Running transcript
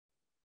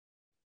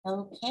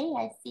Okay,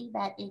 I see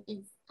that it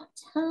is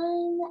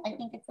time. I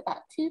think it's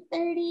about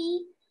 2:30.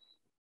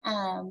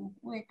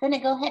 We're going to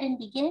go ahead and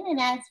begin. And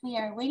as we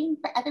are waiting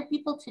for other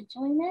people to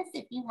join us,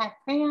 if you have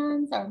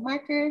crayons or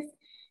markers,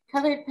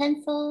 colored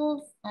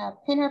pencils,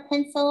 pen or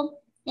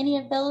pencil, any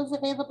of those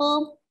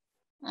available,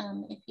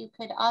 if you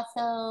could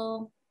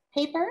also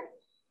paper.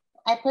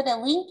 I put a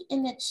link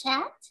in the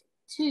chat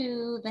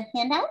to the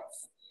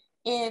handouts.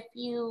 If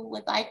you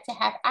would like to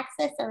have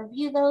access or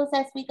review those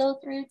as we go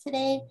through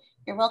today,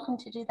 you're welcome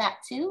to do that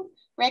too.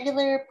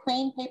 Regular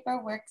plain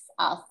paper works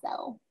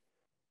also.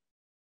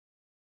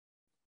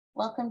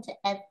 Welcome to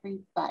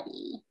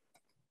everybody.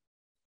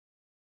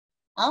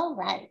 All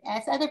right,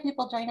 as other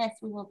people join us,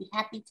 we will be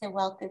happy to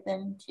welcome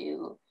them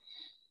too.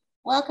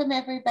 Welcome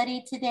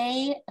everybody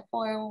today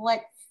for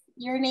What's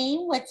Your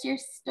Name? What's Your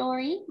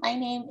Story? My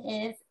name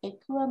is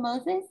Ekua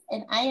Moses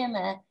and I am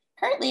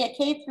currently a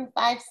K through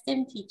 5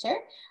 STEM teacher.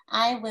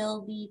 I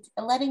will be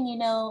letting you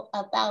know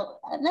about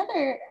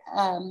another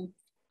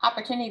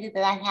opportunity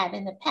that I had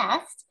in the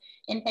past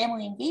in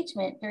family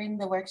engagement during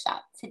the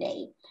workshop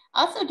today.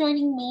 Also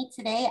joining me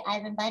today,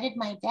 I've invited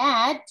my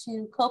dad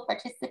to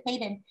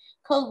co-participate and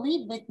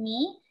co-lead with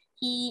me.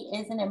 He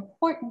is an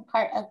important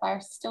part of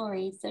our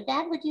story. So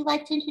Dad, would you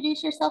like to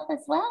introduce yourself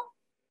as well?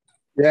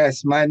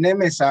 Yes, my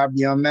name is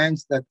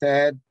Abiomens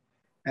III,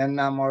 and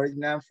I'm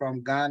originally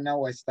from Ghana,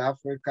 West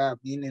Africa.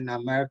 I've been in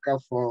America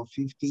for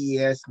 50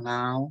 years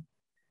now,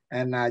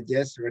 and I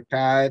just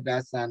retired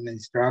as an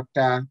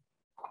instructor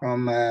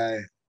from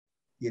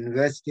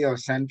University of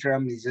Central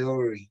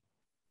Missouri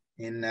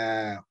in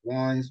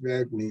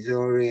Warrensburg,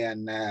 Missouri,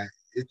 and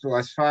it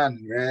was fun,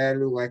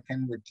 really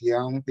working with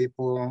young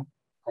people,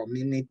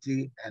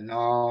 community, and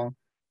all.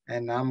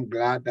 And I'm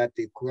glad that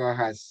Ekua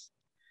has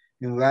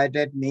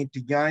invited me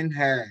to join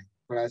her,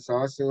 plus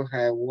also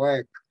her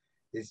work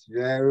is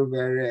very,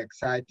 very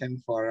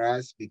exciting for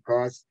us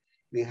because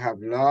we have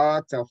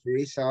lots of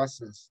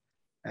resources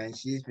and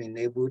she's been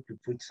able to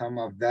put some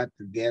of that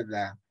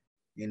together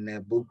in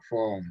a book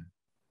form.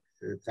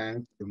 So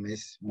thank you,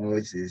 Miss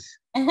Moses.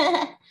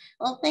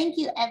 Well, thank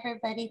you,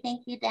 everybody.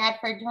 Thank you, Dad,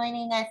 for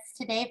joining us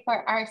today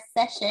for our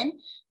session.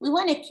 We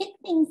want to kick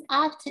things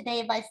off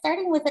today by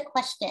starting with a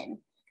question.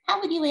 How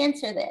would you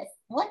answer this?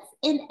 What's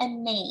in a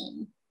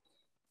name?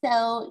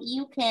 So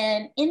you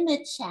can, in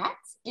the chat,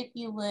 if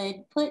you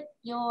would put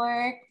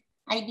your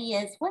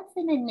ideas, what's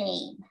in a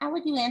name? How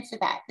would you answer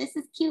that? This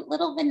is cute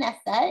little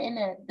Vanessa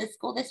in the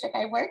school district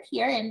I work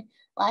here in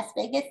Las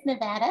Vegas,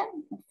 Nevada,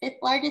 5th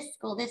largest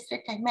school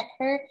district. I met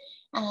her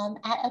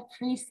at a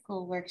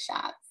preschool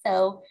workshop.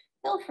 So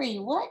feel free,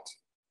 what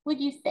would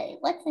you say?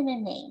 What's in a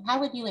name? How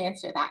would you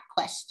answer that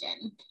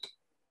question?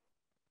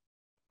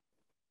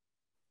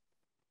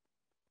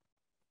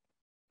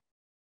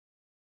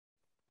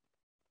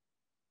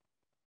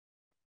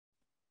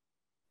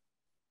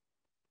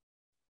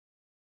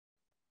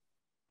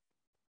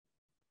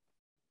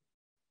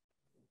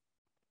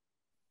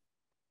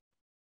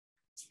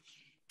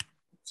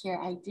 It's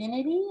your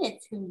identity,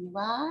 it's who you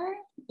are.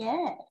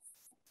 Yes.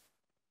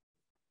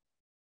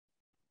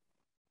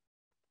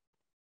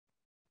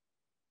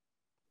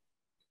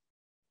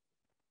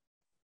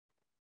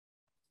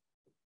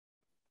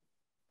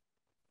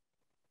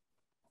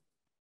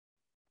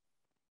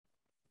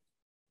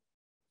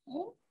 Okay.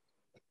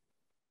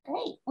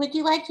 Great. Would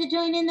you like to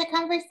join in the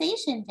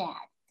conversation,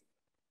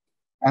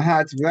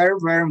 Dad? It's very,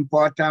 very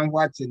important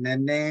what's in the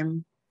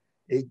name.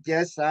 It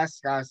just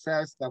asks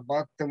ourselves the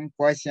bottom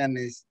question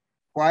is,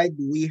 why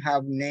do we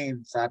have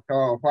names at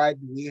all? Why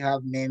do we have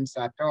names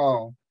at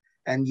all?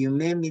 And you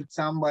may meet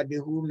somebody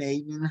who may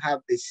even have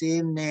the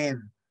same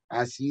name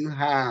as you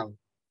have.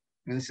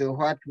 And so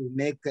what will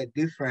make a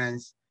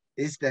difference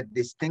is the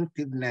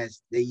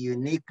distinctiveness, the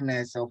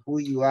uniqueness of who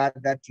you are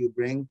that you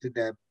bring to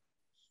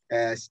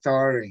the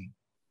story.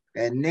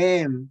 A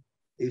name,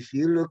 if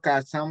you look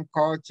at some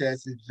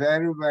cultures, it's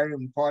very, very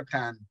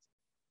important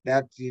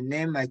that you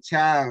name a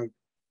child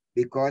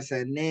because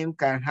a name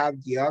can have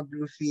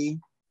geography,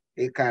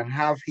 it can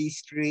have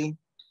history,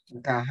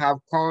 it can have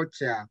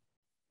culture,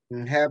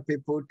 and help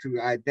people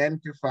to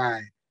identify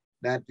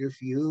that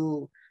if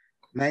you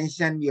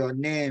mention your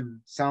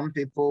name, some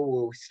people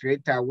will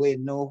straight away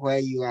know where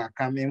you are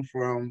coming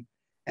from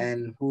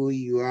and who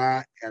you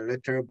are a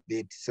little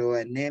bit. So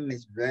a name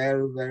is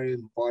very, very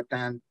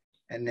important,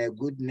 and a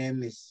good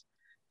name is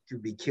to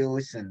be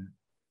chosen,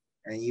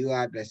 and you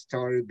are the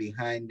story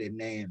behind the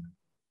name.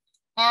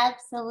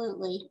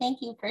 Absolutely.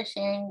 Thank you for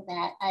sharing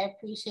that. I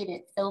appreciate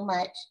it so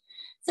much.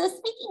 So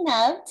speaking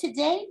of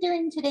today,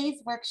 during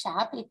today's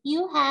workshop, if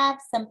you have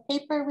some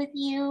paper with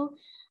you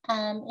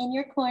in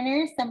your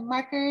corner, some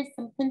markers,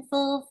 some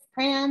pencils,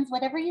 crayons,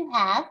 whatever you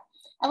have,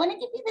 I want to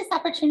give you this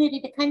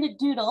opportunity to kind of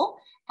doodle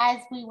as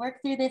we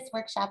work through this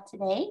workshop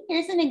today.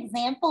 Here's an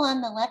example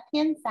on the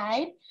left-hand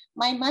side.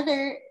 My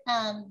mother,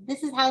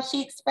 this is how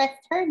she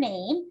expressed her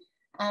name.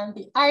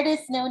 The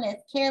artist known as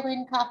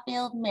Carolyn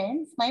Caulfield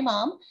Mintz, my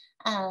mom,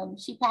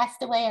 she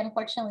passed away,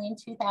 unfortunately, in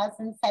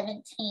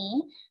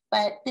 2017,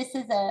 but this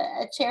is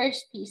a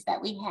cherished piece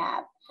that we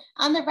have.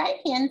 On the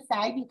right-hand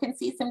side, you can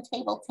see some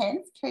table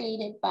tents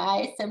created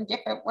by some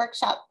different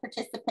workshop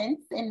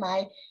participants in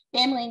my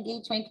family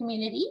engagement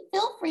community.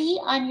 Feel free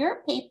on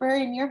your paper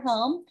in your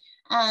home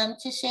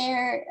to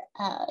share.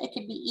 It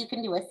could be, you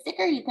can do a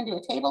sticker, you can do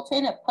a table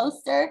tent, a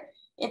poster.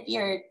 If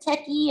you're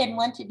techie and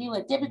want to do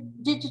a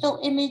digital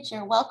image,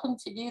 you're welcome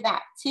to do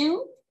that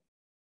too.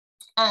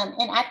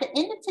 And at the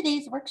end of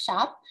today's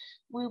workshop,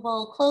 we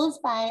will close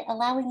by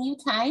allowing you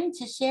time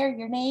to share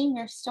your name,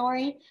 your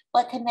story,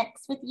 what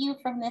connects with you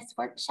from this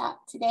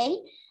workshop today.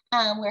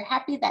 We're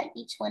happy that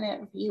each one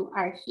of you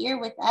are here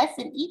with us,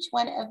 and each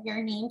one of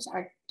your names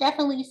are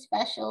definitely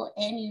special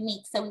and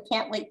unique. So we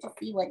can't wait to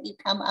see what you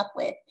come up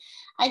with.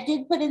 I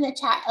did put in the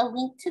chat a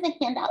link to the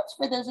handouts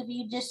for those of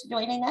you just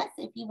joining us,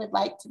 if you would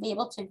like to be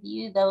able to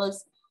view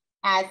those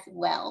as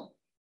well.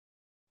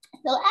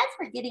 So as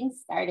we're getting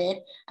started,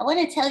 I want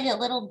to tell you a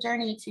little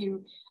journey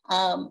to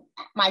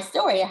my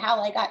story,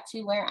 how I got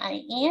to where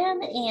I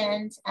am,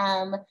 and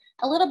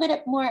a little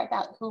bit more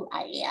about who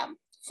I am.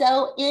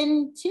 So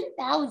in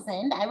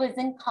 2000, I was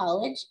in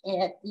college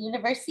at the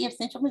University of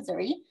Central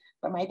Missouri,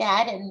 where my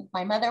dad and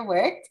my mother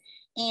worked,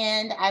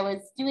 and I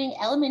was doing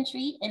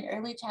elementary and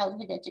early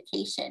childhood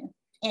education.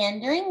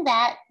 And during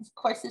that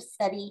course of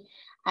study,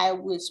 I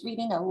was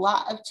reading a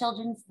lot of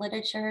children's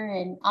literature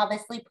and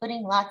obviously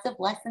putting lots of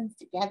lessons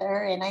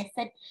together. And I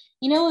said,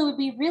 you know, it would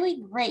be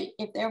really great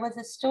if there was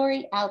a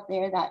story out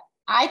there that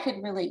I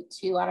could relate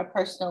to on a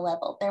personal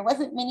level. There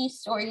wasn't many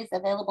stories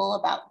available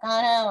about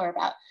Ghana or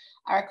about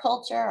our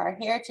culture, our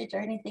heritage, or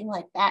anything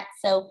like that.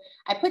 So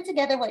I put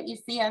together what you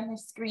see on the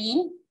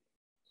screen.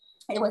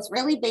 It was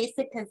really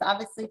basic because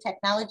obviously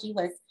technology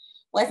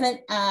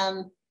wasn't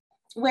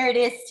where it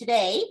is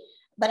today.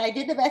 But I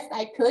did the best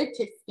I could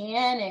to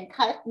scan and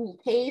cut and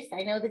paste.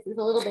 I know this is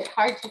a little bit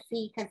hard to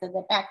see because of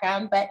the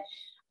background, but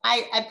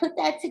I put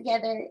that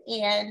together,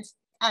 and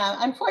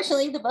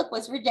unfortunately the book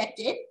was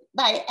rejected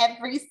by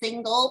every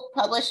single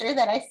publisher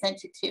that I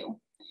sent it to.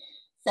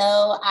 So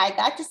I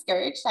got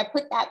discouraged. I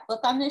put that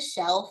book on the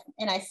shelf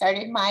and I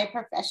started my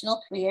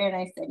professional career, and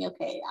I said,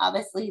 okay,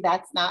 obviously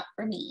that's not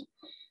for me.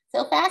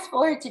 So fast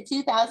forward to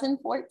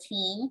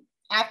 2014.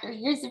 After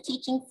years of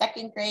teaching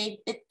second grade,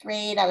 fifth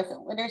grade, I was a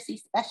literacy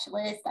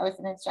specialist. I was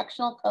an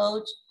instructional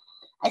coach.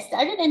 I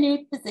started a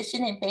new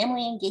position in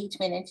family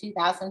engagement in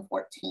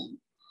 2014.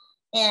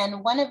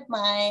 And one of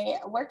my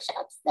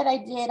workshops that I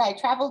did, I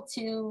traveled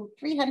to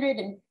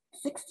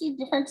 360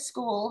 different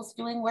schools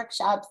doing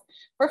workshops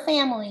for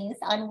families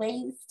on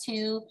ways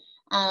to,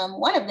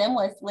 one of them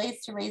was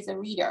ways to raise a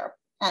reader.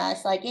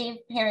 So I gave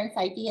parents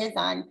ideas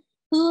on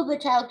who the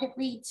child could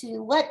read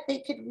to, what they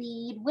could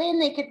read, when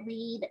they could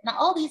read, and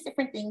all these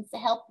different things to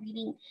help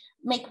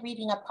make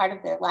reading a part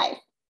of their life.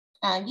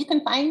 You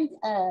can find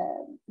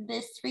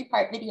this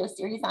 3-part video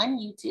series on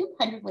YouTube,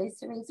 100 Ways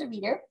to Raise a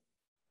Reader,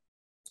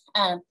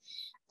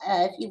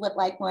 if you would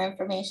like more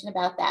information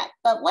about that.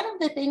 But one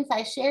of the things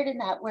I shared in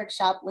that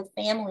workshop with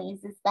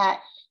families is that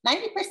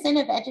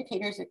 90% of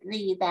educators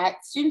agree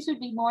that students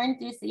would be more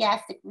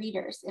enthusiastic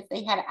readers if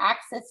they had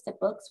access to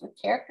books with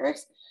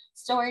characters,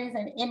 stories,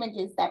 and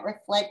images that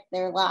reflect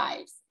their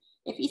lives.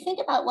 If you think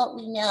about what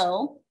we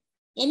know,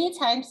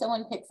 anytime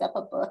someone picks up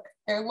a book,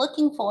 they're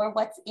looking for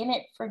what's in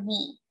it for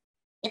me.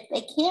 If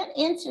they can't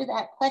answer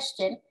that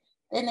question,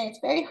 then it's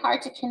very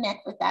hard to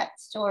connect with that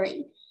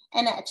story.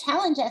 And a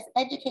challenge as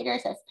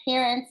educators, as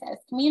parents, as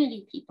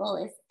community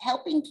people is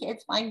helping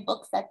kids find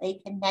books that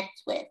they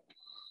connect with.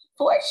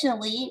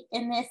 Fortunately,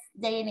 in this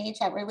day and age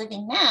that we're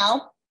living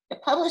now, the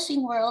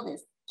publishing world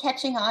is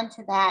catching on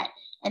to that.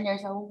 And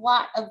there's a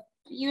lot of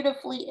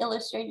beautifully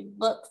illustrated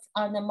books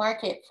on the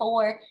market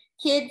for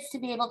kids to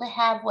be able to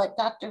have what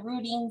Dr.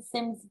 Rudine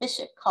Sims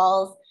Bishop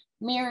calls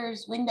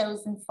mirrors,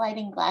 windows, and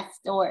sliding glass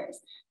doors.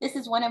 This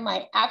is one of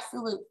my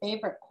absolute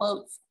favorite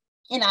quotes.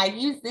 And I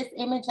use this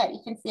image that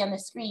you can see on the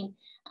screen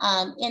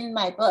in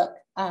my book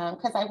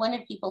because I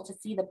wanted people to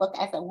see the book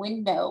as a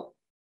window.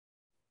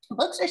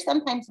 Books are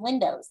sometimes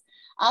windows,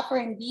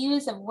 offering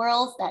views of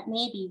worlds that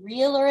may be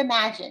real or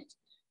imagined,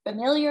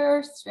 familiar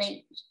or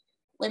strange.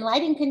 When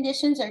lighting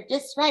conditions are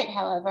just right,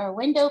 however, a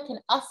window can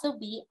also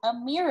be a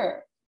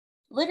mirror.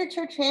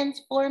 Literature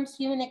transforms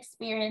human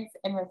experience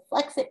and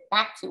reflects it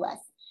back to us.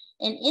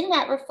 And in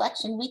that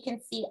reflection, we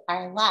can see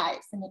our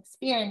lives and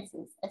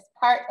experiences as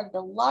part of the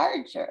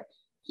larger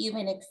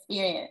human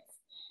experience.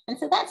 And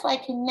so that's why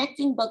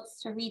connecting books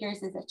to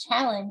readers is a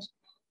challenge,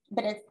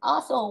 but it's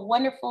also a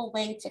wonderful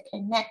way to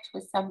connect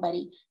with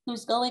somebody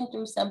who's going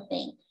through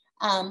something,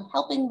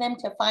 helping them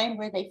to find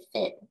where they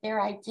fit,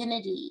 their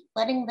identity,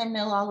 letting them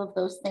know all of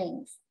those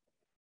things.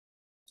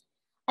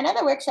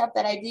 Another workshop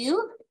that I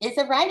do is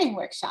a writing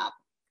workshop.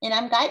 And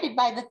I'm guided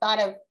by the thought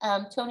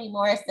of Toni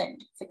Morrison,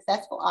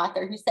 successful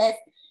author, who says,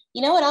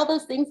 you know what, all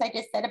those things I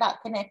just said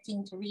about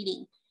connecting to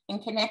reading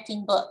and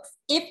connecting books,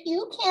 if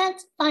you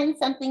can't find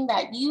something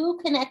that you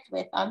connect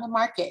with on the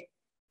market,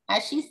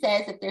 as she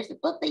says, if there's a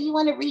book that you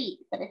want to read,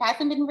 but it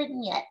hasn't been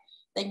written yet,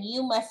 then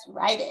you must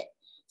write it.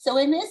 So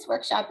in this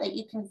workshop that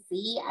you can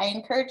see, I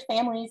encourage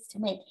families to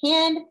make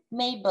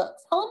handmade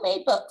books,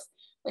 homemade books,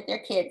 with their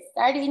kids,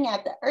 starting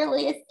at the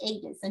earliest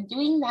ages and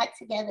doing that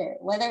together,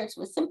 whether it's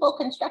with simple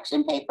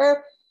construction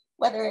paper,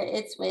 whether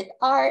it's with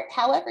art,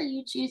 however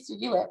you choose to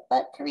do it,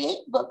 but create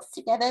books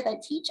together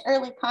that teach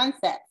early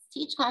concepts,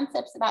 teach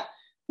concepts about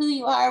who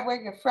you are,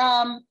 where you're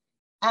from,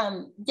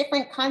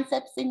 different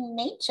concepts in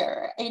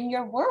nature, in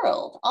your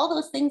world, all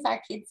those things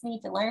our kids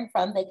need to learn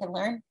from, they can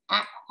learn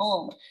at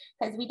home,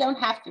 because we don't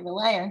have to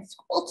rely on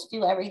school to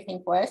do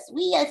everything for us.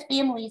 We as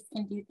families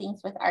can do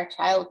things with our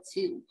child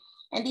too.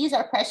 And these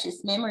are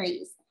precious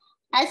memories.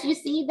 As you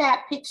see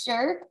that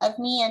picture of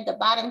me at the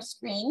bottom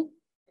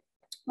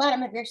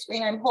of your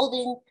screen, I'm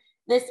holding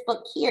this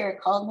book here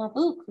called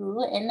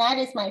Mabuku, and that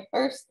is my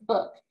first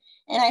book.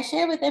 And I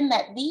share with them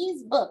that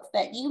these books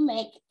that you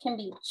make can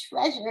be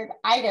treasured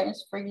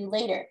items for you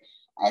later.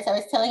 As I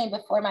was telling you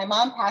before, my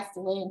mom passed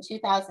away in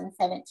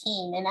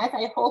 2017. And as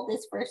I hold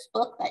this first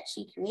book that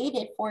she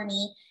created for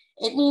me,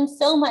 it means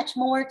so much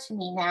more to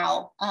me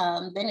now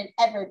than it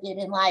ever did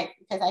in life,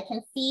 because I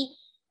can see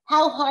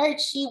how hard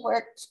she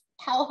worked,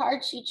 how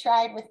hard she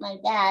tried with my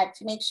dad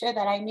to make sure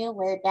that I knew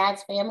where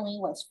Dad's family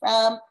was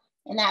from,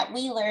 and that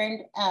we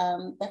learned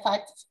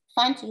the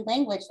Fanti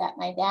language that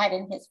my dad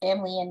and his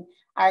family and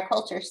our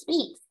culture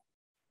speaks.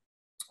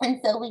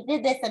 And so we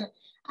did this, and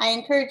I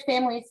encourage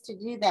families to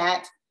do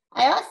that.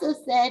 I also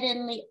said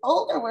in the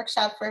older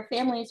workshop for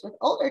families with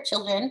older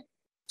children,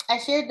 I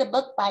shared the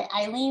book by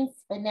Eileen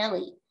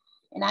Spinelli.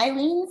 And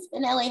Eileen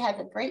Spinelli has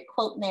a great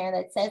quote in there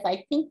that says,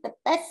 "I think the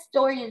best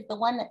story is the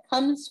one that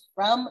comes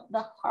from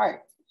the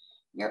heart,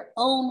 your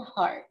own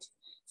heart."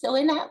 So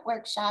in that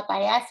workshop,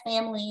 I asked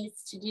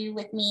families to do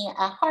with me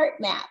a heart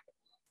map.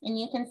 And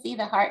you can see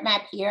the heart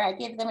map here. I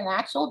give them an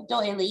actual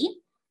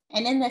doily.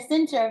 And in the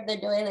center of the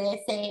doily,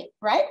 I say,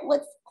 write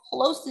what's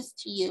closest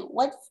to you.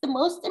 What's the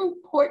most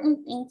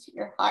important thing to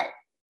your heart?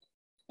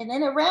 And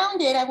then around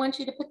it, I want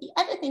you to put the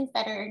other things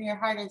that are in your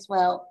heart as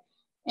well.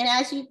 And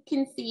as you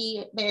can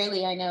see,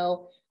 barely I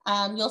know,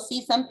 you'll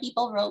see some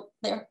people wrote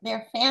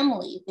their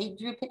family. They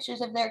drew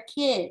pictures of their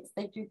kids.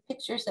 They drew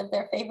pictures of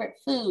their favorite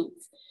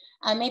foods,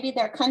 maybe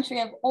their country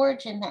of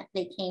origin that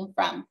they came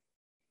from.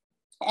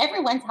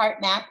 Everyone's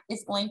heart map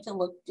is going to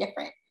look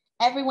different.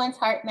 Everyone's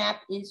heart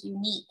map is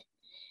unique.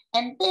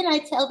 And then I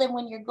tell them,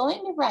 when you're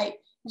going to write,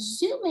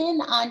 zoom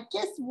in on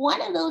just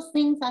one of those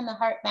things on the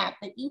heart map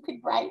that you could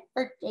write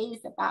for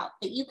days about,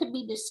 that you could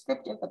be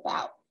descriptive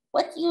about.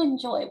 What do you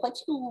enjoy? What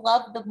do you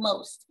love the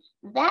most?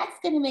 That's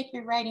going to make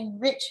your writing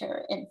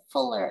richer and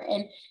fuller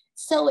and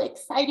so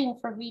exciting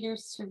for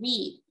readers to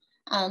read.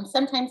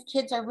 Sometimes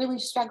kids are really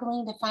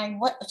struggling to find,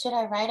 what should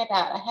I write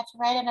about? I have to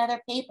write another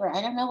paper.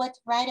 I don't know what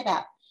to write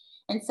about.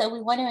 And so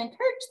we want to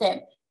encourage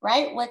them,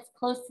 write what's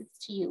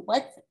closest to you.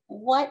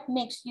 What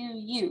makes you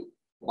you?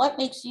 What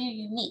makes you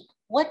unique?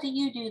 What do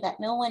you do that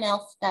no one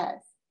else does?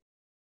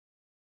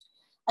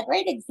 A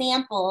great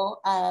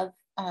example of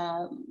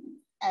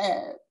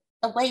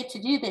a way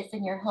to do this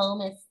in your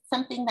home is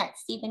something that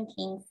Stephen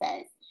King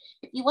says.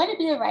 If you want to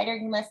be a writer,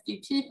 you must do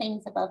two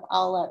things above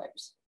all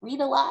others: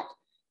 read a lot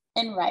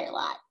and write a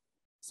lot.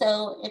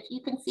 So if you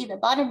can see the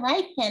bottom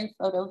right-hand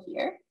photo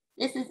here,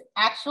 this is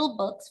actual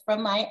books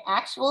from my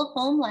actual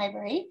home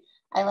library.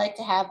 I like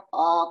to have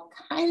all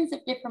kinds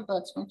of different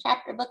books, from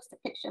chapter books to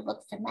picture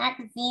books to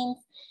magazines,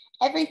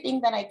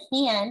 everything that I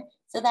can,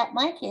 so that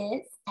my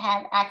kids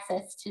have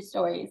access to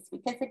stories.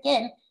 Because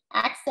again,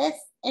 access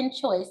and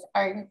choice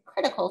are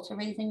critical to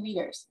raising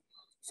readers.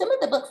 Some of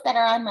the books that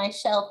are on my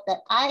shelf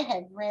that I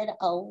have read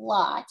a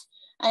lot,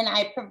 and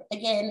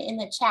again, in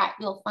the chat,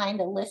 you'll find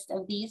a list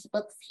of these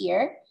books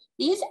here.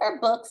 These are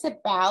books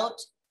about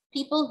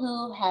people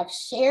who have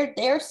shared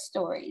their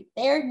story,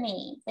 their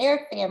name,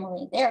 their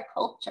family, their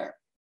culture.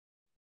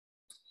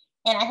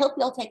 And I hope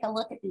you'll take a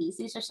look at these.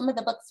 These are some of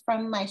the books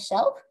from my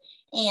shelf,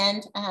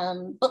 and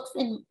books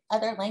in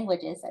other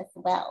languages as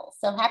well.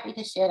 So happy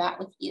to share that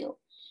with you.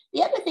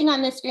 The other thing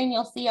on the screen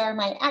you'll see are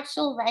my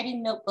actual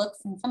writing notebooks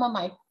and some of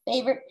my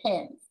favorite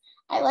pens.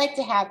 I like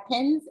to have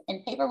pens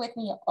and paper with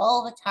me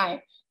all the time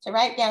to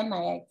write down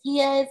my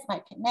ideas,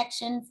 my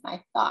connections,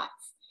 my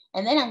thoughts.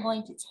 And then I'm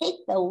going to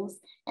take those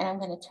and I'm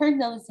going to turn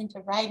those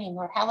into writing,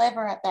 or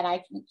however that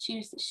I can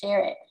choose to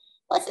share it.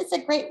 Plus, it's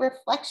a great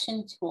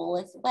reflection tool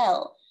as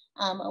well.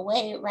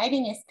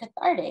 Writing is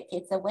cathartic.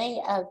 It's a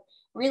way of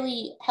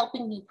really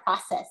helping you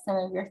process some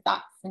of your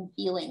thoughts and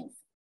feelings.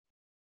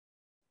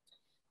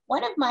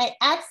 One of my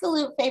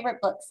absolute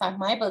favorite books on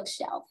my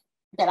bookshelf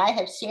that I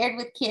have shared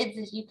with kids,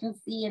 as you can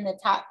see in the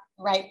top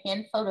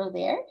right-hand photo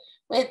there,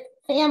 with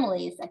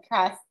families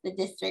across the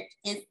district,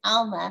 is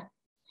Alma.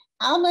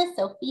 Alma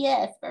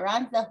Sofia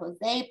Esperanza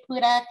Jose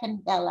Pura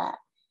Candela.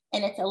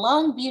 And it's a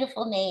long,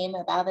 beautiful name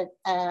about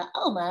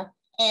Alma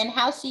and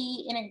how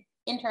she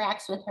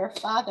interacts with her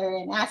father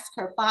and asks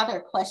her father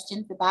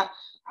questions about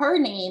her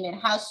name and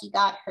how she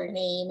got her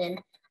name. And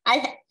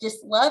I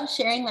just love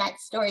sharing that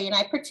story. And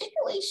I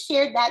particularly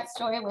shared that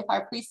story with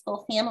our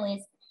preschool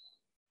families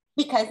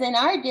because in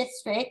our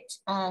district,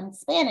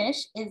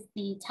 Spanish is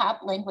the top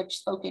language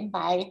spoken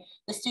by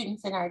the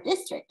students in our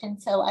district.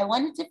 And so I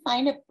wanted to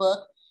find a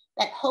book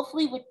that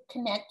hopefully would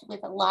connect with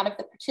a lot of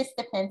the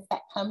participants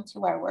that come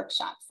to our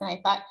workshops. And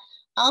I thought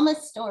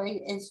Alma's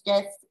story is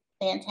just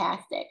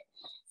fantastic.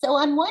 So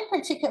on one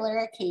particular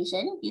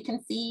occasion, you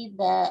can see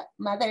the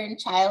mother and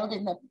child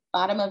in the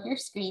bottom of your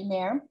screen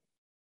there.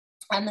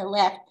 On the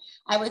left,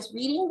 I was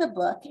reading the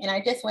book, and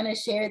I just want to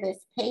share this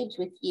page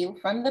with you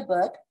from the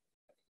book.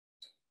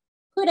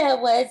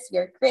 Huda was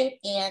your great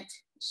aunt.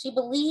 She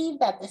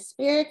believed that the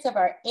spirits of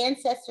our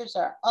ancestors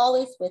are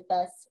always with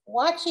us,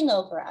 watching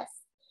over us.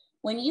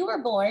 When you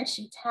were born,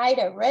 she tied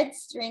a red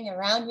string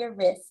around your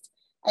wrist,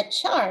 a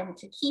charm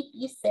to keep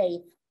you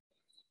safe.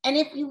 And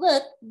if you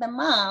look, the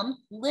mom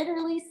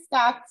literally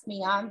stopped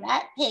me on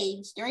that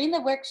page during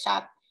the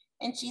workshop,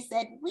 and she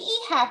said, "We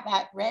have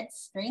that red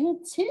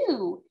string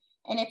too."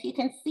 And if you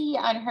can see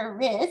on her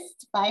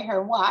wrist by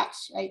her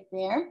watch right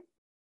there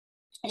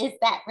is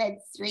that red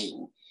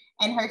string.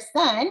 And her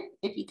son,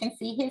 if you can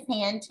see his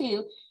hand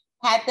too,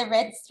 had the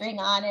red string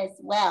on as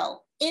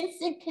well.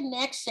 Instant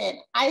connection.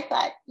 I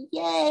thought,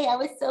 yay, I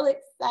was so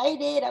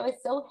excited. I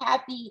was so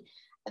happy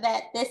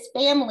that this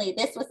family,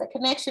 this was a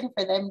connection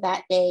for them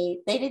that day.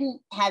 They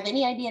didn't have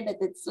any idea that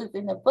this was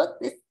in the book.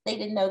 They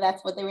didn't know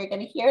that's what they were going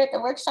to hear at the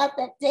workshop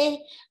that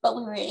day, but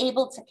we were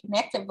able to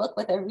connect a book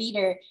with a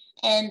reader,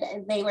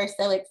 and they were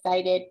so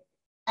excited.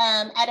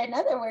 At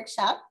another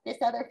workshop, this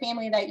other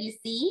family that you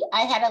see,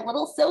 I had a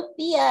little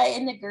Sophia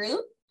in the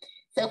group.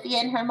 Sophia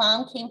and her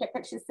mom came to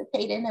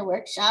participate in the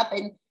workshop,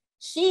 and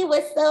she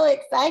was so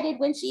excited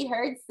when she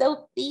heard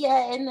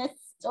Sophia in the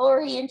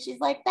story, and she's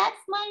like, "That's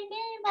my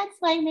name, that's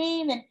my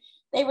name." And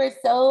they were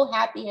so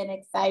happy and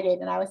excited,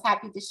 and I was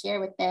happy to share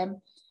with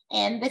them.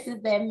 And this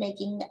is them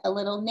making a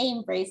little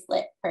name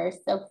bracelet for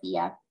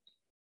Sophia.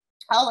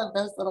 All of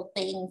those little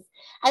things.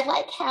 I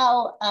like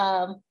how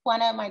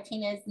Juana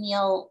Martinez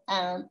Neal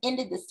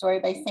ended the story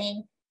by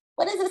saying,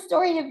 "What is the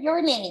story of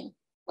your name?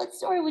 What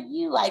story would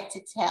you like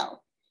to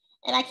tell?"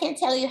 And I can't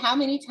tell you how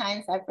many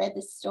times I've read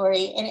this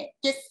story, and it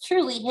just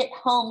truly hit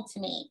home to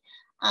me.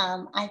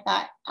 I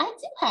thought, I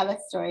do have a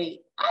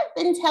story. I've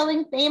been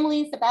telling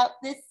families about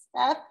this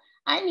stuff.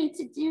 I need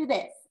to do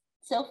this.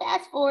 So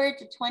fast forward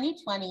to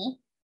 2020,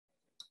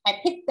 I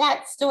picked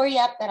that story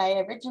up that I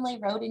originally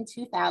wrote in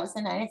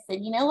 2000, and I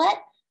said, you know what?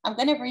 I'm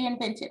going to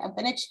reinvent it. I'm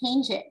going to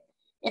change it.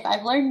 If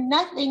I've learned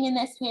nothing in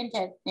this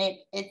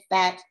pandemic, it's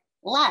that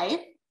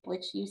life,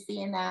 which you see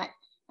in that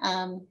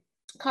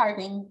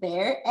carving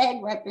there,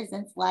 egg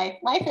represents life.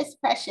 Life is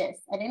precious.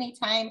 At any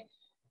time,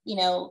 you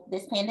know,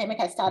 this pandemic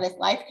has taught us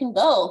life can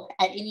go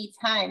at any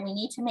time. We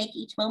need to make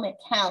each moment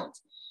count.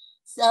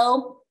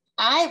 So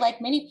I,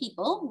 like many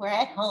people, were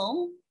at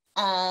home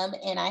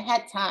and I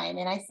had time.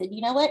 And I said,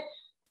 you know what?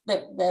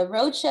 The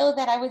road show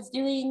that I was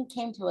doing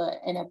came to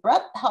an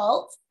abrupt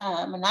halt.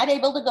 I'm not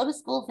able to go to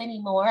schools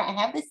anymore. I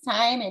have this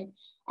time. And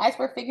as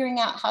we're figuring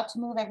out how to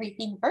move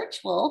everything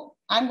virtual,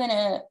 I'm going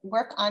to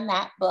work on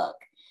that book.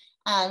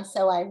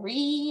 So I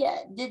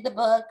redid the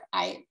book.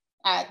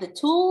 The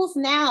tools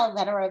now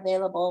that are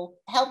available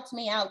helped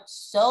me out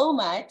so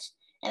much.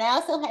 And I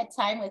also had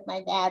time with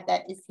my dad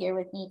that is here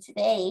with me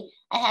today.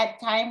 I had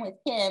time with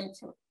him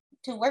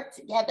to work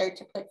together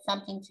to put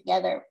something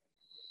together.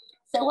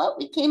 So what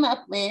we came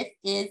up with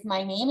is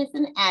my name is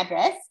an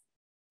address.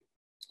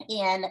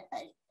 And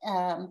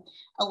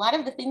a lot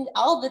of the things,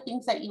 all the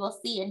things that you will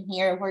see in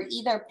here were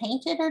either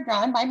painted or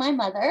drawn by my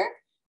mother,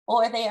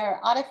 or they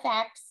are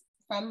artifacts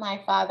from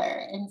my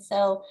father. And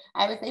so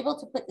I was able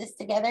to put this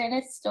together in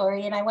a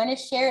story, and I want to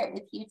share it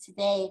with you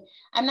today.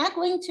 I'm not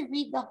going to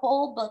read the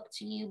whole book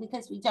to you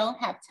because we don't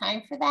have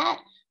time for that,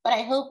 but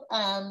I hope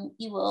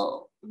you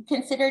will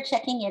consider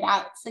checking it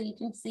out so you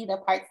can see the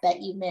parts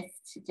that you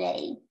missed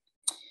today.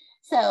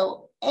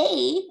 So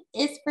A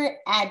is for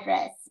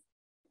address.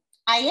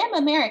 I am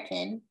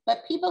American,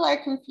 but people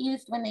are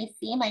confused when they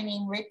see my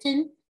name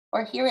written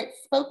or hear it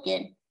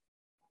spoken.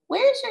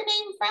 Where is your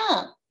name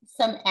from?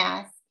 Some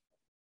ask.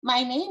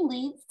 My name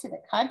leads to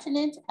the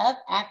continent of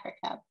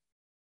Africa.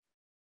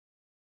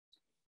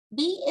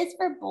 B is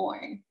for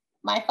born.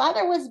 My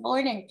father was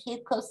born in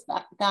Cape Coast,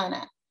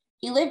 Ghana.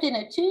 He lived in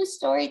a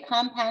 2-story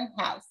compound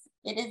house.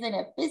 It is in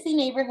a busy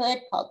neighborhood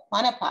called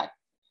Quanapot.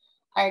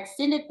 Our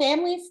extended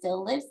family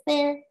still lives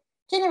there.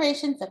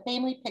 Generations of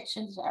family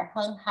pictures are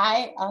hung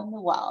high on the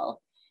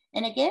wall.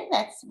 And again,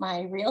 that's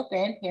my real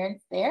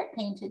grandparents there,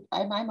 painted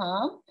by my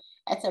mom.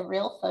 That's a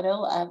real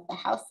photo of the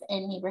house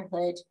and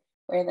neighborhood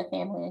where the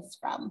family is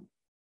from.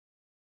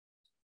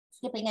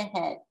 Skipping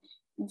ahead.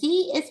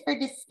 D is for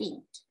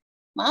distinct.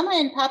 Mama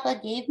and Papa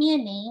gave me a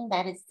name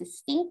that is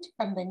distinct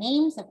from the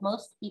names of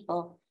most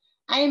people.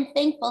 I am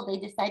thankful they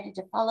decided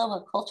to follow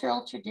a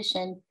cultural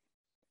tradition.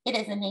 It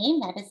is a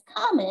name that is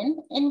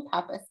common in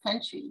Papa's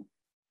country.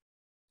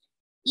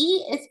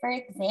 E is for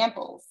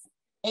examples.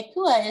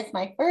 Ekua is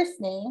my first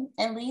name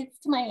and leads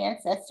to my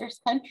ancestors'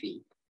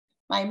 country.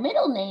 My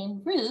middle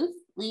name, Ruth,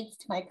 leads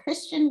to my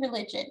Christian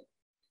religion.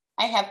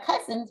 I have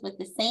cousins with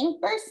the same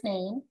first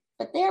name,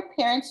 but their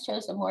parents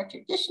chose a more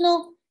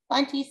traditional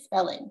Fanti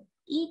spelling,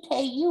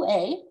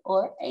 Ekua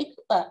or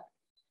Ekua.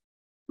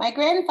 My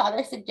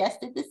grandfather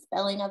suggested the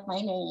spelling of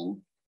my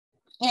name.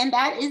 And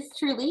that is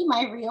truly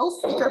my real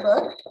sticker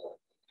book.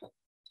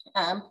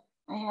 I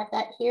have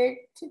that here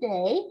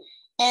today.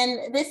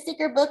 And this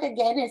sticker book,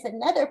 again, is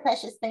another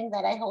precious thing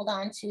that I hold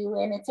on to.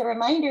 And it's a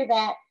reminder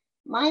that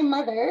my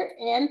mother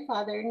and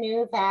father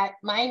knew that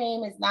my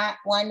name is not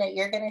one that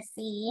you're going to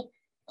see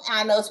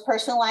on those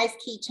personalized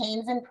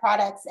keychains and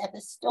products at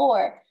the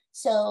store.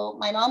 So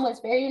my mom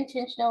was very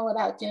intentional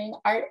about doing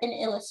art and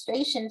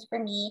illustrations for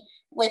me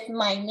with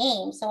my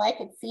name, so I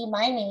could see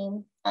my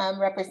name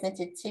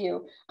represented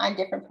too on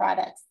different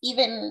products.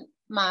 Even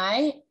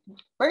my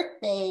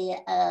birthday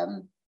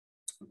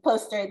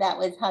poster that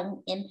was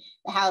hung in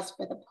the house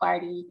for the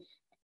party.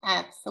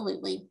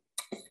 Absolutely.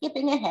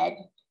 Skipping ahead.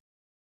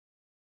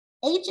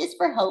 H is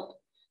for hope.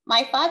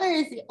 My father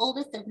is the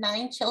oldest of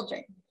 9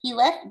 children. He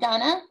left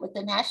Ghana with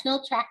the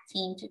national track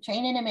team to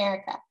train in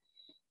America.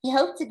 He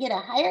hoped to get a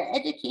higher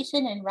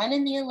education and run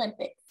in the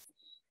Olympics.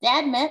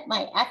 Dad met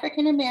my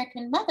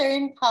African-American mother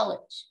in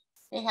college.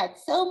 They had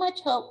so much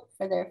hope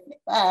for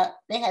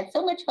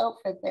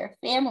their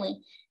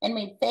family and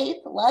made faith,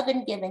 love,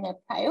 and giving a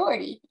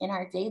priority in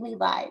our daily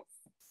lives.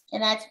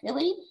 And that's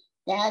really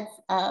Dad's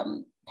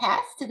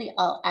pass to the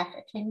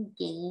All-African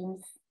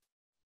Games.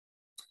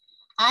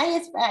 I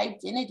is for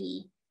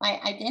identity. My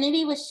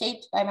identity was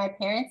shaped by my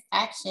parents'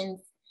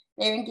 actions.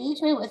 Their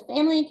engagement with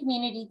family and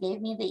community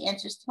gave me the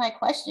answers to my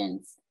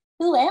questions.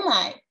 Who am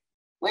I?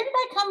 Where did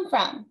I come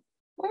from?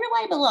 Where do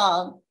I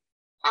belong?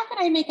 How can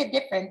I make a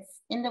difference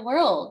in the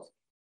world?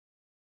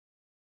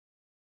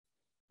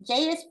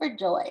 J is for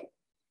joy.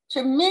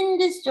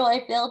 Tremendous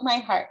joy filled my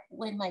heart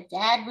when my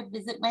dad would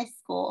visit my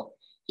school.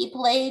 He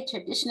played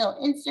traditional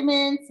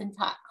instruments and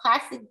taught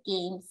classic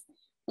games.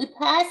 We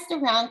passed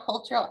around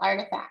cultural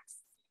artifacts.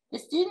 The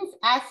students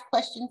asked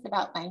questions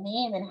about my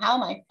name and how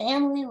my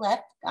family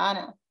left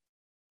Ghana.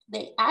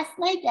 They asked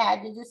my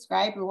dad to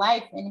describe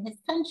life in his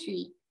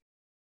country.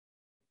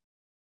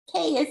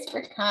 K is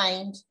for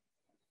kind.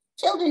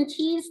 Children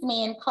teased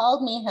me and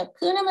called me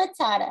Hakuna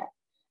Matata.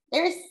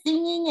 Their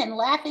singing and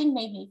laughing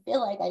made me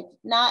feel like I did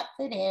not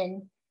fit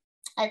in.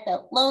 I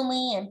felt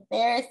lonely,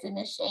 embarrassed, and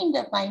ashamed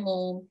of my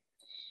name.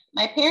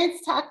 My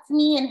parents talked to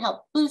me and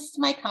helped boost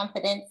my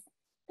confidence.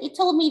 They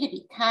told me to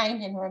be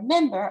kind and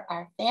remember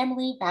our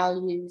family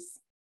values.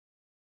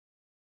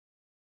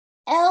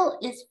 L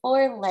is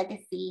for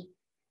legacy.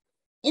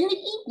 In the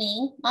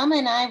evening, Mama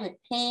and I would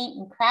paint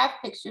and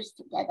craft pictures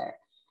together.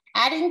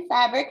 Adding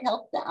fabric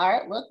helped the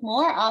art look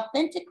more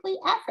authentically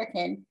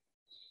African.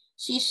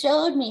 She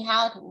showed me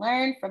how to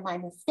learn from my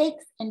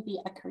mistakes and be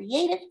a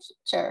creative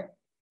teacher.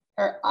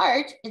 Her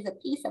art is a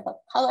piece of a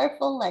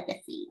colorful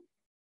legacy.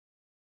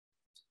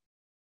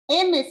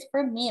 M is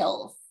for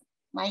meals.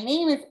 My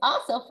name is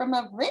also from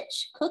a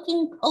rich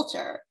cooking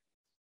culture.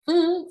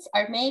 Foods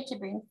are made to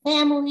bring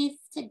families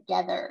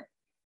together.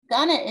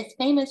 Ghana is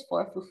famous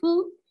for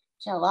fufu,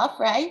 jollof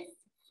rice,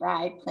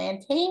 fried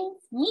plantains,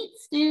 meat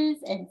stews,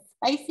 and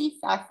spicy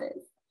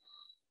sauces.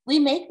 We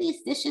make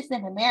these dishes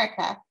in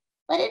America,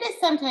 but it is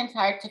sometimes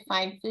hard to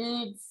find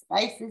foods,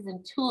 spices,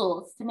 and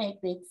tools to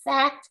make the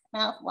exact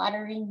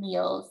mouth-watering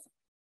meals.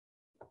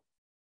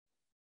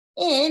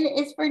 N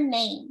is for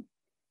name.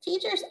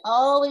 Teachers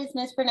always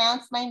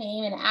mispronounced my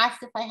name and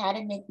asked if I had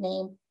a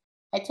nickname.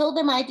 I told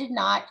them I did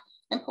not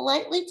and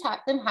politely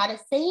taught them how to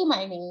say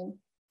my name.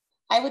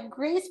 I would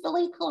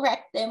gracefully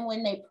correct them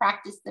when they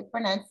practiced the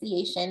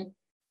pronunciation.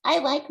 I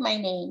like my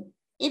name.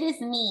 It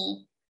is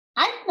me.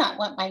 I do not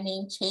want my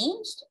name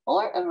changed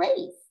or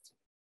erased.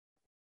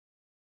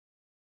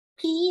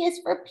 P is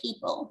for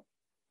people.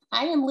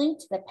 I am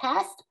linked to the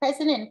past,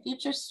 present, and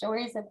future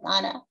stories of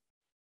Ghana.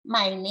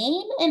 My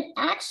name and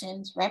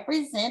actions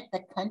represent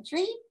the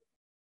country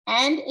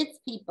and its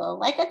people,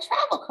 like a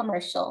travel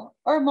commercial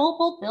or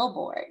mobile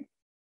billboard.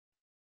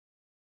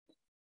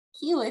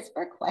 Q is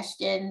for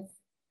questions.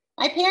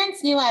 My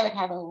parents knew I would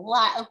have a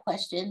lot of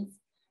questions.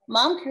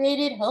 Mom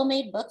created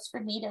homemade books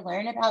for me to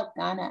learn about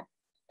Ghana.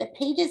 The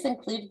pages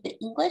included the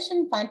English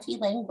and Fanti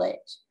language.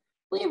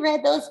 We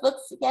read those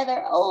books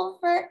together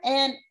over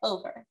and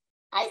over.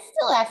 I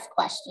still ask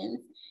questions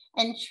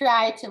and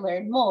try to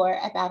learn more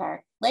about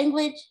our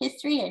language,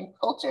 history, and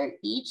culture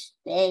each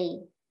day.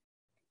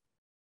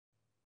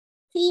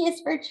 T is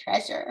for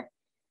treasure.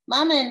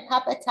 Mama and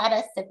Papa taught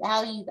us to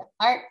value the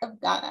art of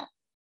Ghana.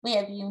 We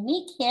have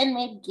unique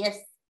handmade gifts,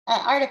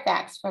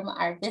 artifacts from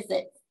our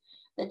visits.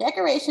 The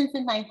decorations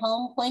in my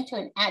home point to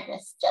an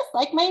address, just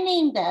like my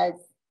name does.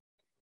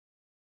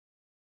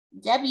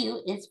 W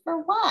is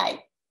for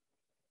why.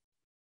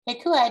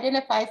 Heku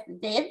identifies the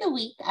day of the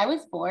week I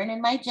was born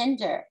and my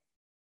gender.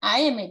 I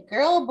am a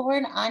girl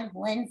born on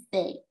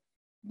Wednesday.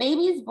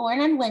 Babies born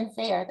on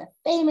Wednesday are the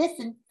famous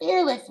and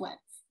fearless ones.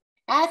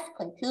 Ask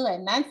Heku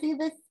and Nancy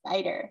the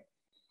spider.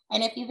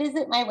 And if you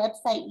visit my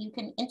website, you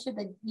can enter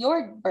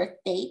your birth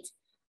date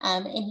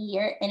in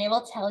here and it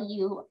will tell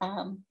you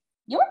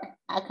your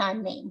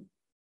icon name.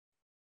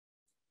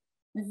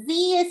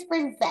 Z is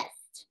for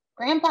zest.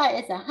 Grandpa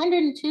is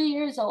 102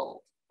 years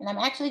old. And I'm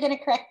actually going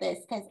to correct this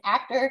because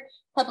after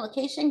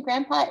publication,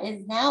 Grandpa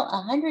is now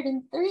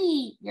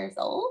 103 years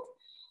old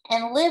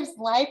and lives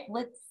life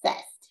with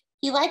zest.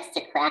 He likes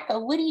to crack a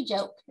witty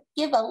joke,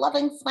 give a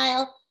loving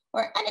smile,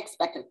 or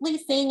unexpectedly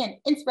sing an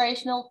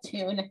inspirational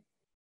tune.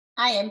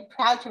 I am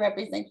proud to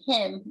represent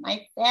him,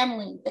 my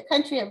family, the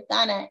country of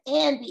Ghana,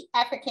 and the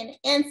African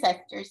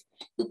ancestors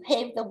who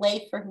paved the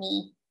way for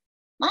me.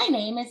 My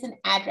name is an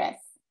address.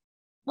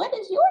 What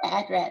is your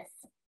address?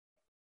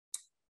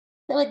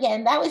 So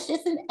again, that was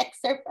just an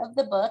excerpt of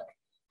the book.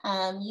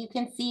 You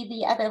can see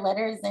the other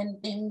letters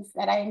and things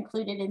that I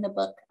included in the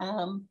book.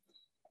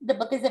 The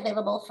book is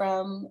available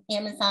from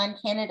Amazon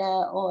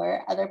Canada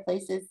or other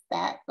places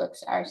that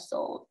books are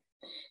sold.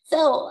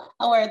 So,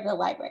 or the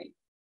library.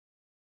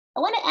 I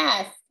want to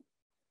ask,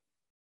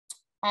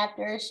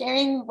 after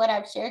sharing what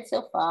I've shared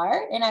so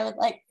far, and I would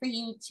like for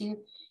you to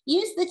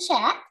use the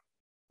chat,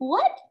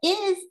 what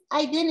is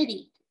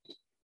identity?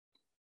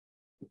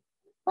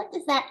 What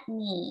does that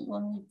mean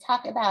when we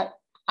talk about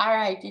our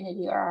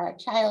identity or our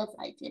child's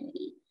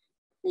identity?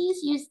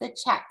 Please use the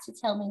chat to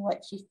tell me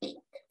what you think.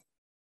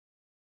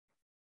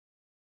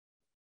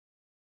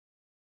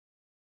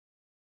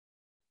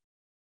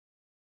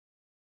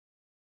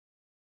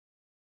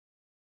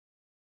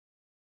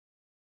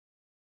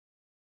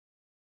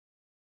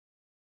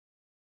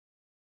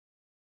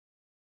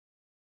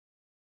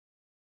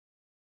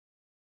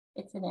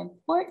 It's an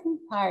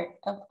important part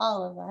of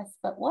all of us,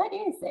 but what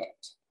is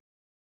it?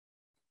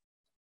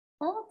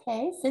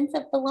 Okay, sense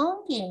of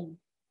belonging.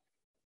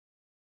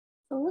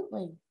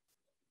 Absolutely.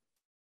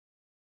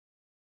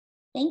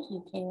 Thank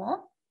you, Kayla.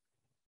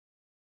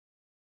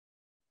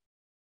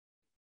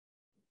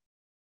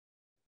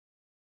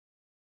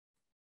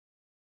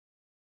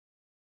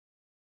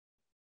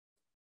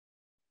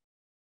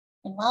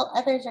 And while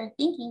others are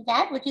thinking,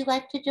 Dad, would you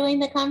like to join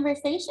the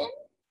conversation?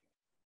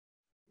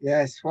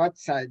 Yes,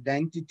 what's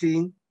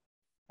identity?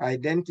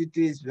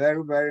 Identity is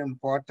very, very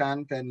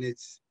important, and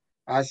it's,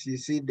 as you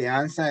see, the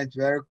answer is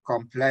very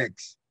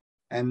complex.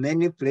 And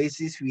many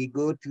places we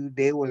go to,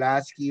 they will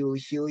ask you,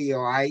 show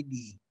your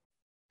ID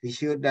to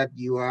show that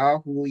you are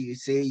who you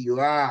say you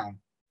are.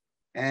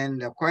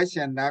 And the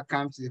question that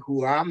comes is,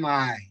 who am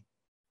I?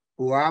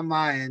 Who am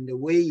I? And the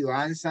way you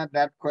answer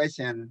that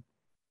question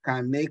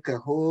can make a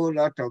whole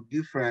lot of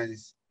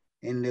difference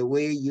in the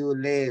way you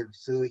live.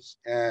 So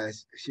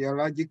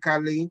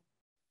sociologically,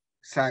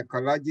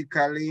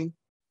 psychologically,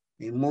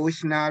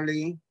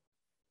 emotionally,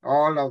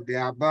 all of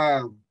the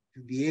above,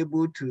 to be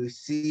able to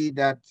see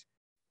that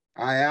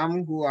I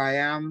am who I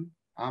am,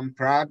 I'm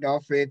proud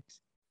of it,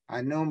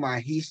 I know my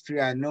history,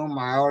 I know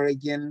my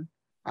origin,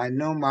 I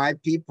know my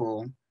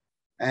people,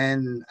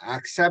 and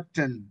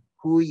accepting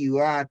who you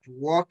are to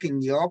walk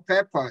in your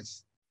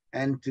purpose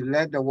and to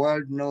let the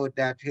world know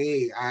that,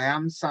 hey, I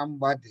am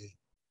somebody,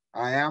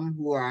 I am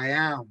who I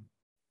am,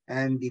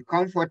 and be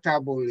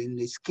comfortable in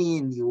the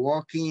skin you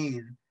walk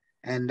in.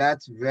 And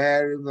that's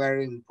very,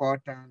 very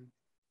important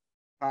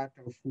part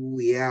of who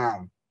we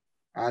are,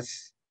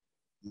 as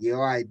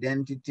your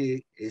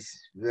identity is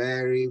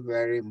very,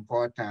 very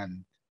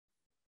important.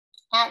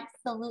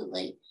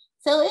 Absolutely.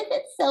 So if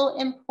it's so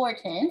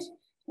important,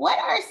 what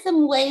are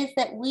some ways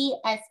that we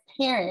as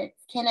parents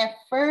can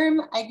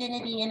affirm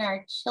identity in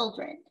our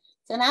children?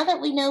 So now that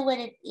we know what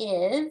it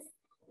is,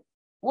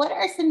 what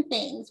are some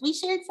things? We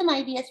shared some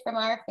ideas from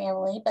our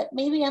family, but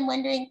maybe I'm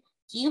wondering,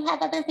 do you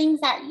have other things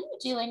that you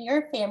do in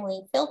your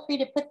family? Feel free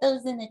to put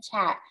those in the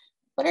chat.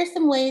 What are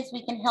some ways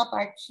we can help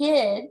our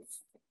kids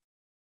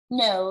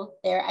know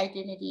their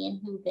identity and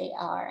who they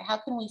are? How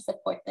can we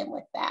support them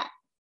with that?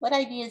 What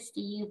ideas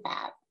do you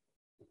have?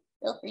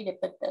 Feel free to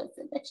put those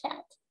in the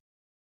chat.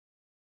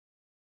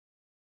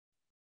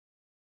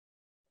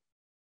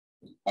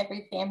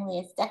 Every family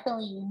is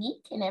definitely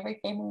unique and every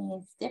family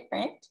is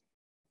different.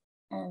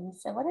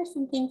 So what are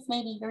some things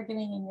maybe you're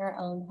doing in your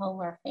own home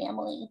or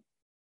family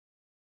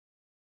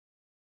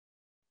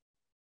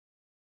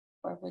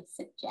or would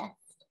suggest?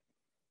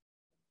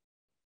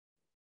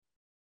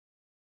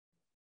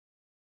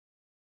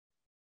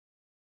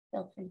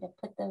 Feel free to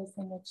put those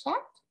in the chat.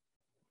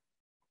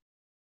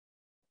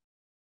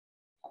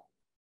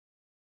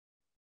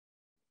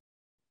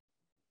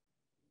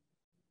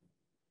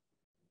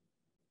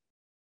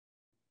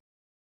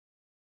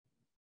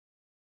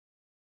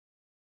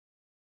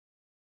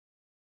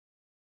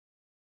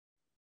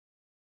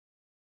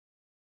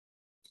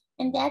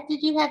 And Dad,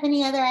 did you have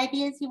any other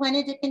ideas you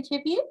wanted to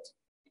contribute?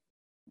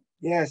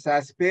 Yes,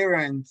 as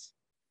parents,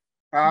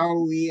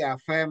 how we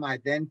affirm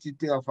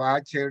identity of our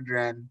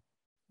children,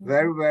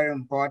 very, very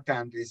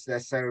important is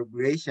the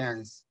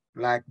celebrations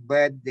like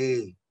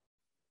birthday,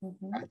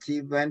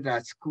 achievement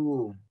at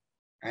school,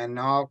 and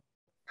all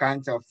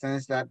kinds of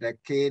things that the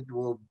kid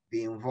will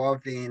be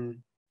involved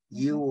in.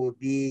 You will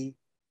be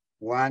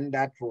one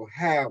that will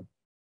help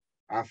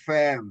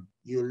affirm.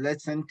 You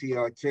listen to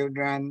your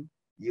children,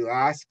 you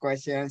ask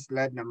questions,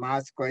 let them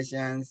ask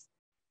questions,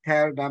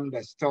 tell them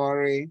the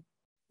story.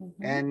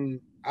 And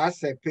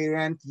as a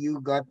parent, you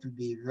got to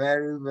be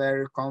very,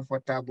 very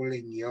comfortable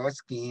in your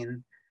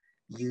skin.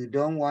 You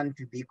don't want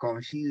to be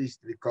confused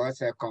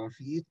because a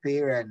confused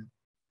parent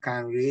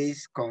can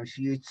raise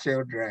confused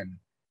children.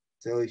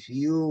 So if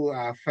you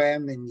are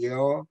firm in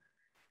your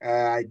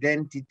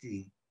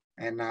identity,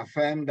 and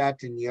affirm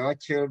that in your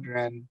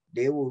children,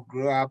 they will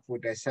grow up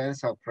with a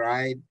sense of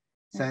pride,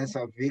 sense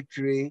of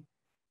victory.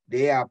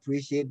 They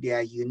appreciate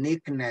their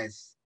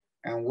uniqueness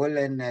and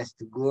willingness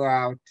to go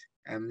out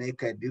and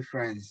make a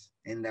difference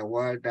in the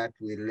world that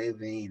we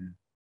live in.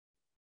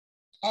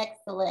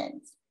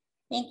 Excellent.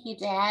 Thank you,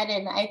 Dad.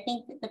 And I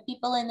think that the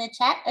people in the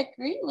chat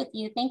agree with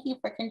you. Thank you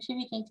for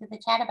contributing to the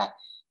chat about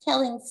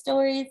telling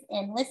stories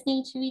and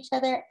listening to each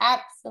other.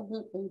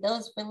 Absolutely.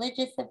 Those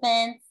religious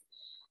events,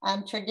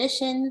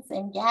 traditions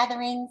and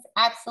gatherings,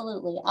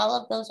 absolutely.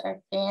 All of those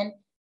are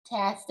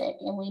fantastic.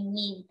 And we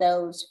need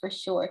those for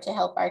sure to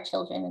help our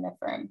children and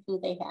affirm who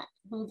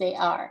they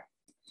are.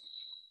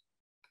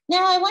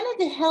 Now, I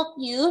wanted to help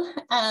you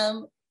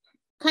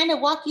kind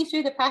of walk you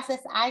through the process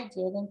I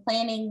did in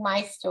planning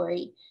my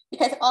story,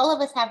 because all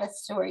of us have a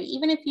story.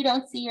 Even if you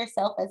don't see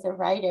yourself as a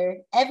writer,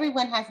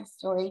 everyone has a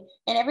story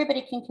and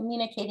everybody can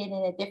communicate it in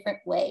a different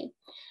way.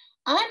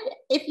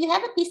 If you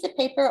have a piece of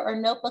paper or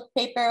notebook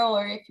paper,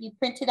 or if you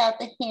printed out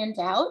the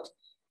handout,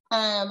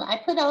 I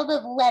put all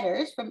the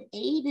letters from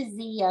A to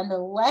Z on the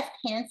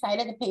left-hand side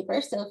of the paper.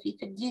 So if you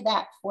could do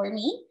that for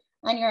me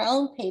on your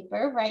own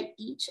paper, write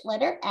each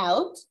letter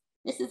out.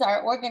 This is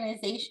our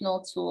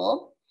organizational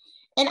tool.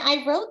 And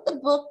I wrote the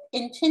book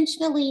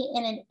intentionally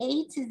in an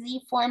A to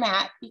Z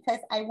format because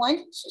I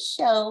wanted to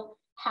show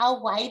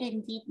how wide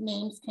and deep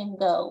names can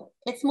go.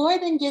 It's more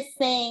than just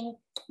saying,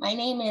 my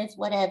name is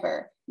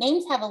whatever.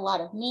 Names have a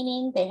lot of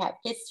meaning. They have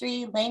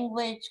history,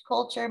 language,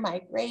 culture,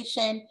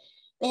 migration.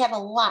 They have a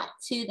lot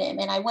to them.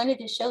 And I wanted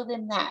to show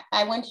them that.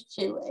 I wanted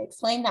to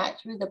explain that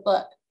through the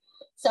book.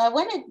 So I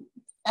want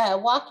to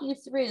walk you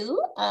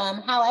through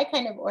how I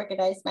kind of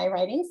organized my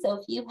writing. So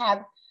if you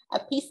have a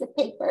piece of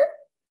paper,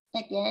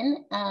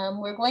 again,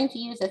 we're going to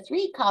use a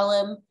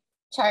 3-column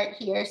chart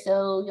here.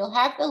 So you'll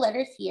have the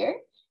letters here,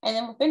 and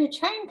then we're going to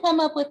try and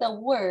come up with a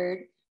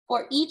word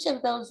for each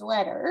of those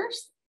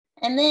letters.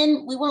 And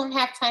then we won't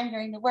have time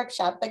during the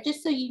workshop, but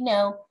just so you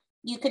know,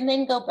 you can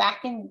then go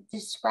back and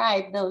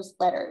describe those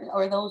letters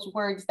or those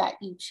words that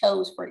you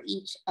chose for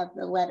each of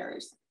the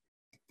letters.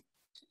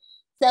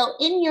 So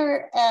in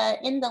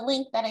the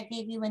link that I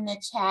gave you in the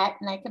chat,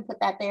 and I can put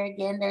that there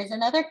again, there's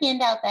another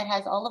handout that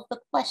has all of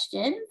the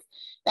questions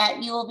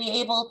that you will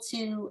be able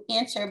to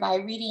answer by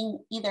reading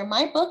either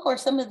my book or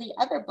some of the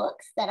other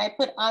books that I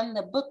put on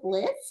the book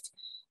list.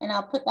 And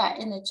I'll put that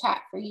in the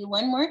chat for you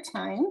one more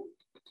time.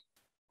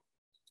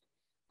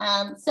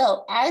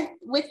 So as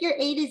with your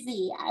A to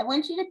Z, I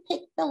want you to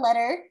pick the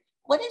letter.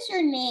 What is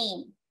your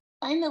name?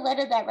 Find the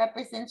letter that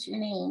represents your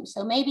name.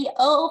 So maybe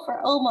O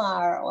for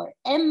Omar, or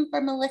M for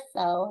Melissa,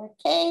 or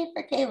K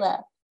for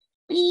Kayla,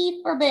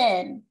 B for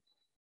Ben.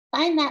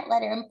 Find that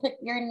letter and put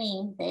your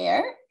name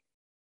there.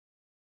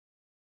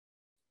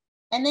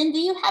 And then, do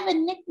you have a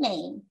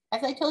nickname?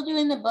 As I told you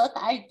in the book,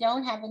 I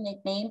don't have a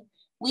nickname.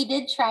 We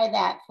did try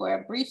that for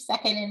a brief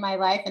second in my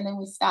life, and then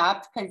we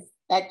stopped because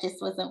that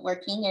just wasn't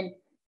working. And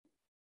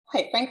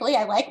quite frankly,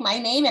 I like my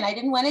name and I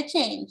didn't want to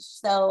change.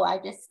 So I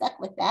just stuck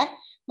with that.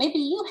 Maybe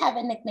you have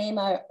a nickname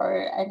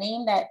or a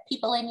name that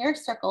people in your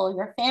circle,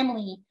 your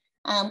family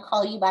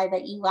call you by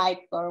that you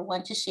like or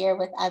want to share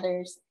with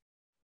others.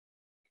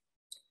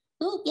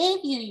 Who gave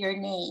you your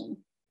name?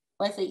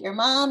 Was it your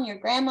mom, your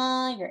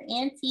grandma, your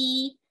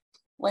auntie?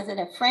 Was it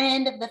a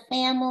friend of the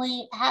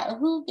family?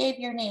 Who gave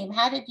your name?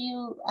 How did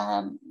you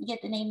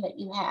get the name that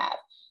you have?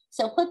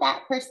 So put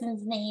that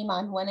person's name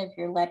on one of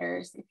your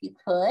letters if you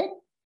could.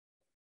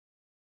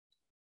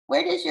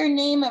 Where does your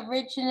name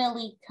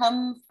originally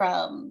come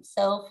from?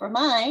 So for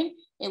mine,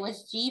 it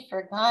was G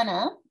for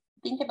Ghana.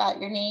 Think about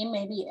your name.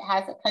 Maybe it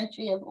has a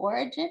country of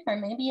origin, or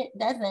maybe it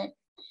doesn't.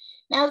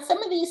 Now,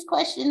 some of these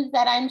questions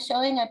that I'm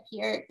showing up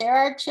here, there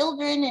are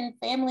children and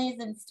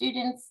families and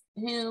students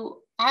who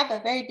have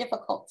a very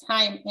difficult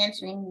time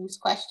answering these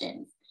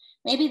questions.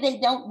 Maybe they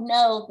don't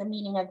know the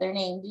meaning of their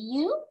name. Do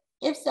you?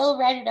 If so,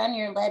 write it on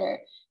your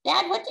letter.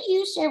 Dad, what do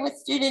you share with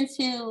students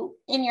who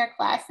in your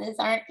classes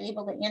aren't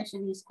able to answer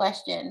these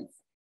questions?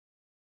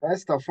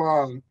 First of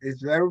all,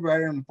 it's very,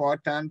 very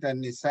important,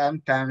 and it's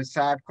sometimes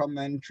sad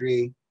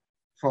commentary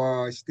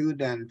for a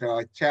student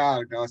or a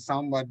child or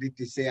somebody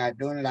to say, I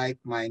don't like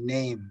my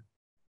name.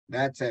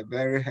 That's a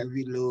very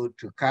heavy load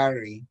to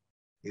carry.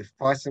 If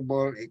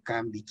possible, it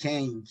can be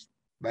changed.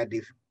 But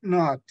if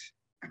not,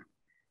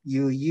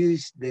 you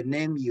use the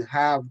name you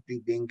have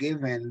been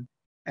given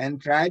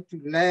and try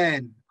to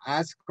learn,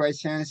 ask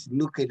questions,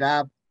 look it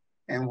up,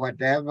 and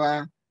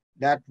whatever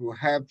that will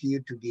help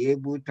you to be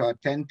able to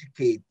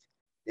authenticate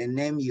the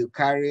name you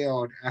carry,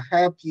 or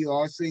help you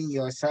also in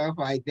your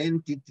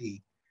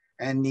self-identity.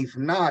 And if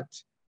not,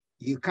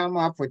 you come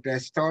up with a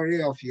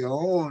story of your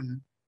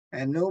own,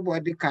 and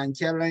nobody can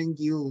challenge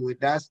you with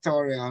that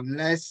story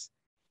unless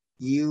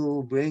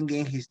you bring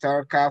in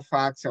historical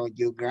facts or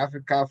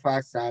geographical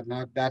facts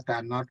that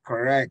are not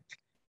correct.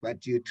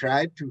 But you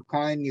try to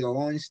coin your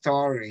own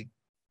story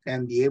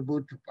and be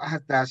able to pass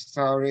that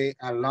story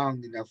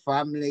along in a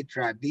family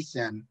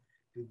tradition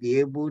to be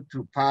able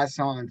to pass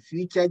on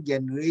future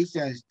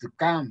generations to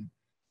come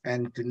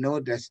and to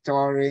know the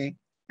story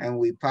and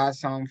we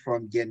pass on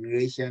from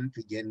generation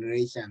to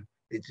generation.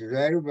 It's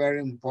very, very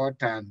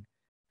important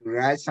to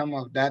write some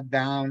of that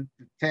down,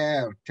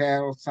 to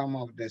tell some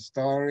of the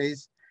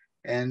stories.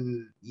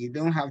 And you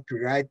don't have to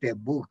write a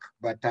book,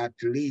 but at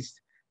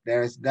least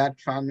there's that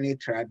family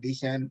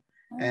tradition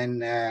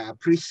and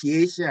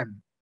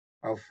appreciation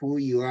of who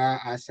you are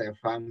as a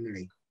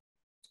family.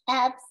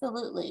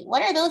 Absolutely.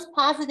 What are those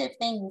positive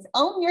things?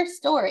 Own your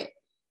story.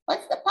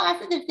 What's the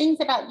positive things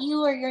about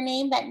you or your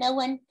name that no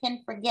one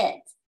can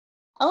forget?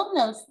 Own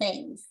those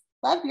things.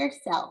 Love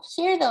yourself.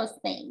 Share those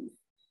things.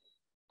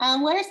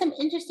 What are some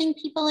interesting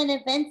people and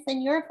events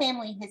in your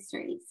family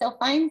history? So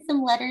find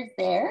some letters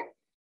there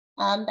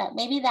that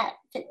maybe that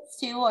fits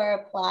to or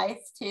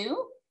applies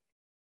to.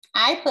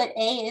 I put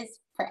A is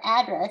for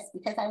address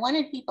because I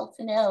wanted people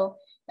to know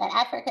that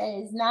Africa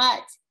is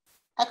not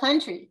a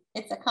country,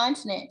 it's a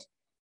continent.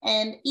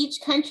 And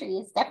each country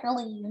is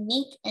definitely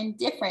unique and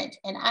different.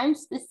 And I'm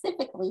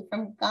specifically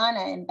from Ghana,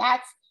 and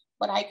that's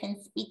what I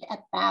can speak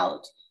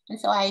about. And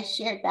so I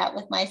shared that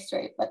with my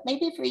story. But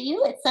maybe for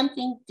you, it's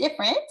something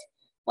different.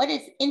 What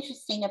is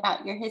interesting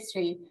about your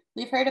history?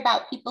 We've heard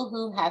about people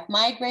who have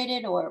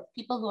migrated or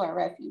people who are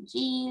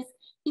refugees.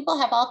 People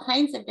have all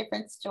kinds of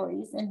different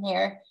stories in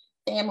their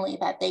family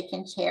that they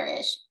can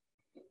cherish.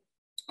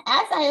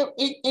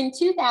 In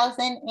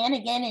 2000 and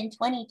again in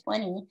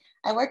 2020,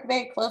 I worked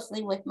very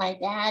closely with my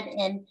dad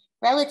and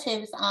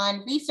relatives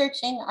on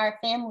researching our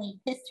family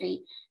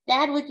history.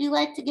 Dad, would you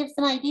like to give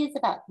some ideas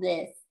about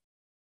this?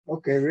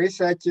 Okay,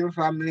 researching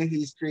family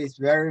history is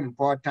very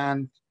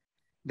important.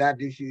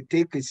 That if you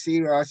take it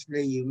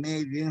seriously, you may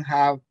even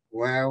have,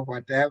 well,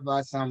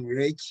 whatever, some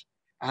rich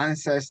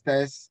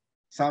ancestors,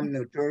 some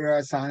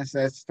notorious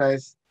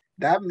ancestors.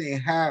 That may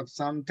help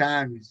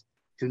sometimes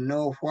to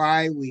know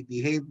why we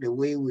behave the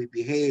way we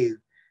behave.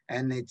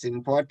 And it's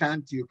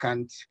important you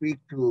can speak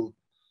to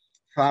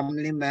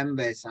family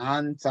members,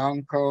 aunts,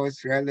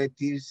 uncles,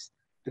 relatives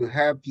to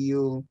help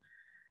you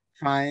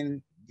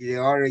find the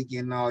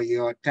origin or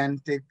your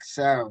authentic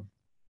self.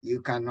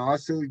 You can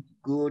also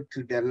go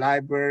to the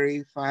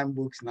library, find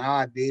books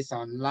nowadays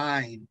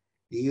online.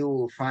 You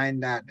will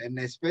find that. And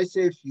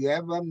especially if you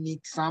ever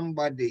meet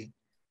somebody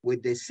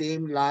with the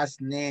same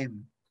last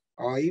name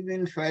or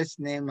even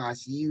first name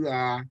as you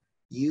are,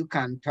 you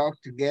can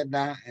talk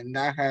together, and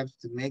that helps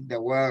to make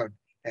the world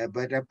a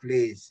better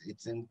place.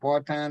 It's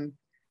important,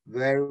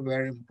 very,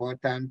 very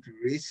important to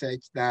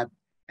research that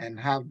and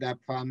have that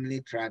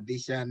family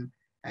tradition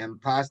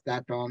and pass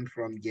that on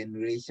from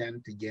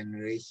generation to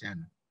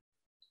generation.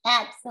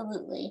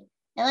 Absolutely.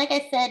 And like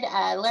I said,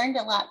 I learned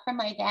a lot from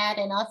my dad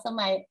and also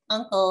my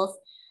uncles.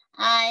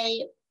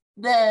 I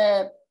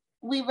the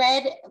we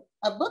read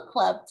a book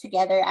club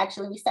together.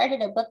 Actually, we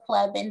started a book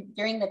club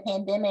during the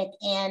pandemic,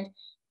 and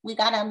we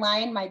got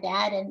online, my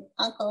dad and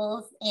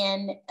uncles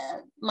and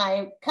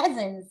my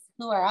cousins,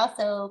 who are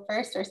also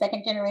first or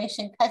second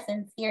generation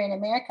cousins here in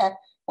America,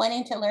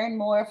 wanting to learn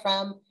more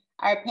from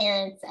our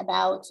parents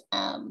about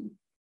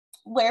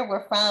where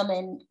we're from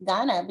in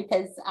Ghana,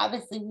 because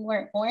obviously we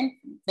weren't born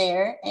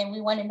there and we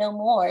want to know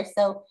more.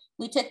 So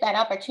we took that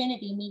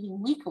opportunity,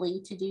 meeting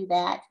weekly, to do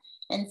that.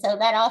 And so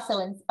that also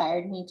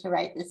inspired me to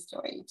write this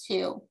story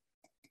too.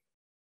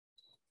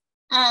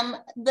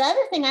 The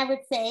other thing I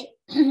would say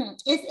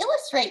is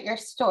illustrate your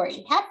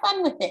story. Have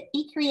fun with it.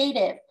 Be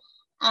creative.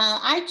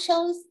 I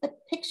chose the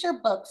picture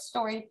book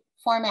story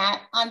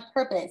format on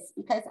purpose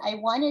because I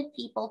wanted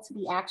people to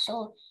be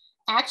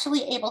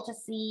actually able to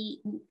see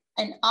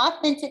an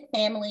authentic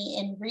family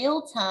in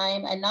real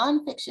time, a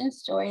nonfiction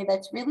story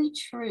that's really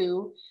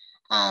true.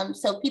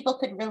 So people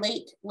could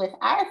relate with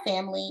our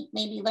family,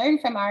 maybe learn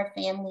from our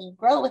family,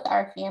 grow with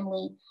our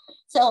family.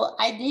 So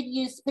I did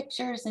use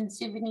pictures and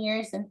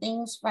souvenirs and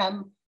things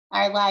from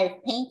our life,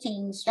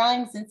 paintings,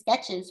 drawings, and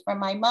sketches from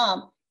my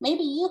mom.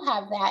 Maybe you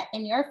have that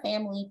in your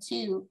family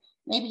too.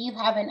 Maybe you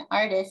have an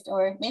artist,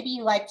 or maybe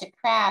you like to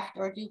craft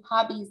or do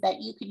hobbies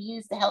that you could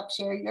use to help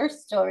share your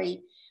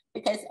story,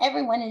 because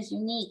everyone is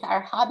unique.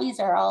 Our hobbies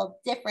are all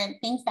different.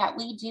 Things that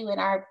we do in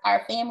our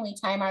family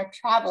time, our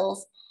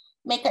travels,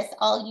 make us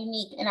all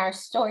unique, and our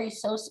story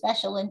so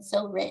special and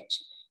so rich.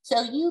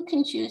 So you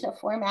can choose a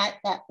format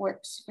that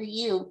works for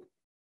you.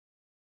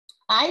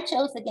 I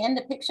chose, again,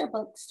 the picture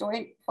book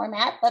story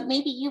format, but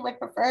maybe you would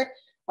prefer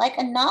like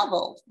a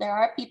novel. There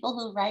are people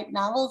who write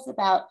novels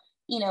about,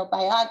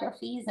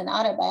 biographies and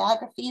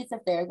autobiographies of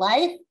their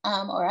life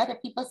or other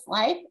people's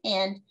life,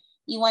 and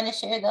you want to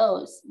share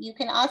those. You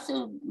can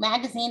also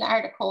magazine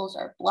articles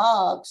or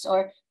blogs,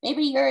 or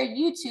maybe you're a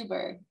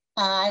YouTuber.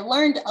 I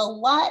learned a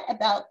lot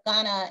about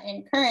Ghana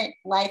and current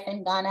life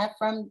in Ghana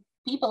from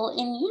people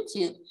in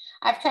YouTube.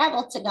 I've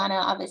traveled to Ghana,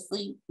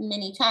 obviously,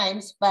 many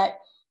times, but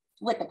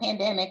with the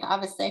pandemic,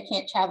 obviously, I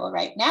can't travel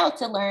right now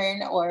to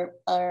learn,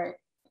 or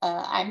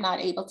I'm not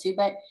able to.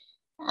 But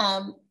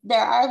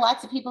there are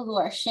lots of people who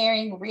are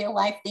sharing real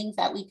life things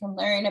that we can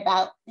learn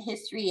about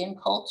history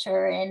and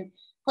culture and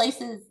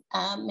places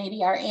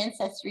maybe our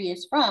ancestry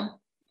is from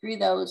through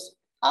those.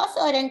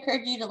 Also, I'd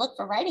encourage you to look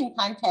for writing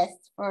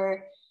contests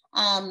for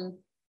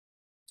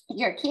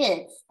your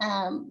kids.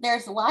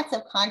 There's lots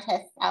of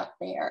contests out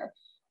there.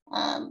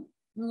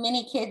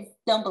 Many kids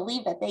don't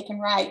believe that they can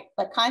write,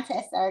 but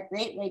contests are a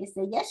great way to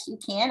say, yes, you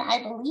can.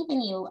 I believe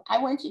in you. I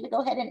want you to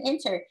go ahead and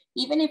enter.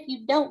 Even if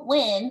you don't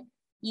win,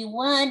 you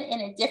won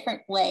in a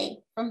different way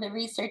from the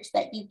research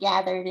that you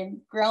gathered and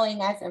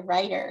growing as a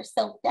writer.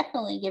 So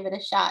definitely give it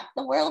a shot.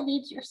 The world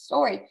needs your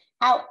story,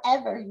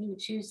 however you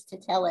choose to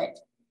tell it.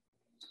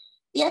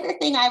 The other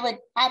thing I would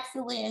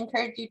absolutely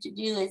encourage you to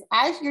do is,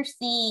 as you're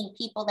seeing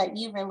people that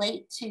you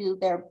relate to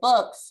their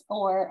books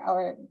or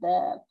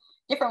the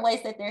different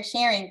ways that they're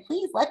sharing,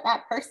 please let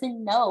that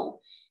person know.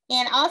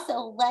 And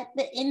also let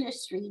the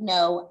industry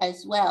know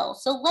as well.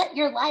 So let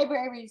your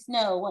libraries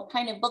know what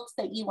kind of books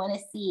that you want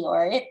to see,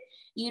 or if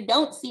you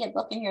don't see a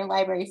book in your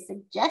library,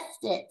 suggest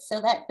it so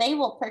that they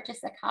will purchase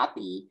a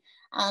copy,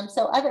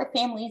 so other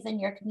families in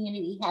your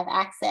community have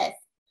access.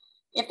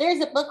 If there's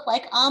a book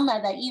like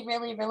Alma that you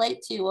really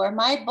relate to, or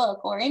my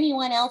book, or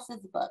anyone else's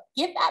book,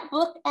 give that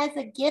book as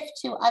a gift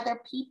to other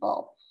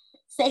people.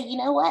 Say, you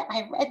know what,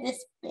 I read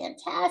this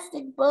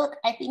fantastic book.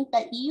 I think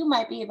that you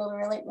might be able to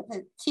relate with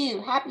it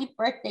too. Happy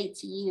birthday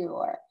to you,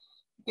 or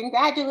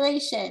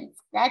congratulations,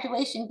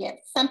 graduation gift,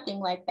 something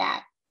like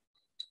that.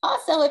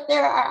 Also, if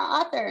there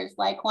are authors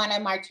like Juana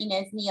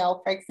Martinez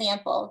Neal, for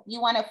example, you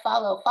want to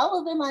follow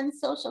them on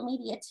social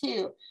media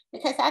too,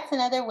 because that's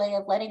another way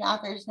of letting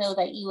authors know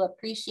that you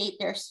appreciate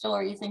their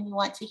stories and you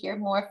want to hear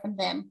more from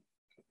them.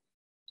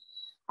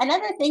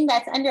 Another thing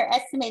that's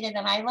underestimated,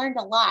 and I learned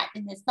a lot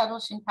in this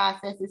publishing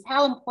process, is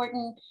how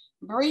important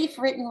brief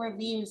written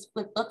reviews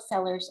with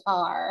booksellers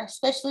are,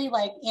 especially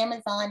like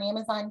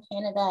Amazon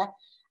Canada,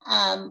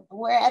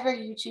 wherever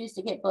you choose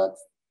to get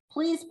books.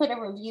 Please put a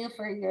review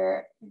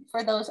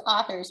for those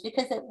authors,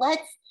 because it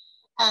lets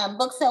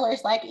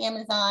booksellers like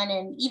Amazon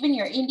and even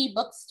your indie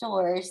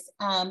bookstores,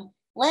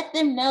 let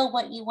them know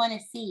what you want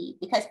to see,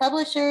 because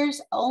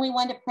publishers only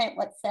want to print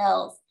what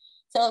sells.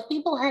 So if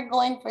people aren't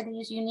going for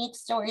these unique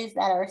stories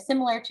that are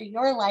similar to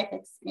your life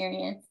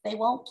experience, they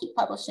won't keep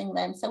publishing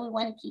them. So we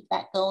want to keep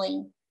that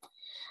going.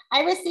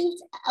 I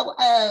received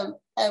an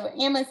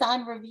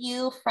Amazon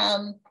review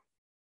from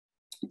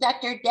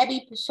Dr.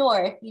 Debbie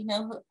Peshore, if you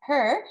know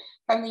her,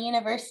 from the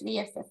University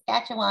of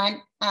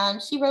Saskatchewan.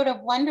 She wrote a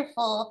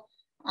wonderful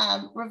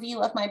review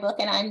of my book,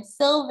 and I'm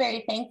so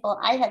very thankful.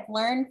 I have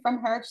learned from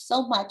her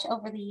so much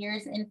over the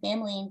years in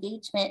family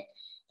engagement,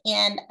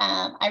 and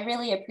I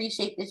really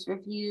appreciate this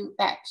review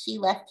that she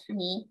left for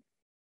me.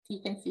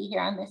 You can see here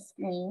on the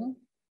screen.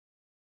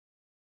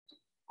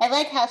 I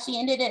like how she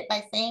ended it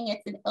by saying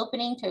it's an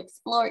opening to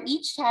explore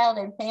each child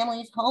and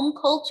family's home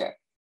culture,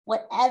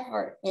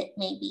 whatever it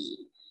may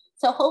be.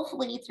 So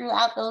hopefully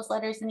throughout those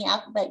letters in the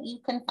alphabet, you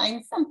can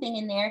find something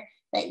in there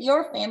that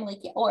your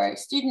family or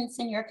students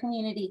in your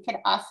community could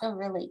also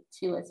relate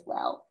to as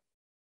well.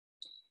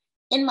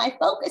 In my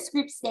focus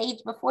group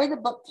stage before the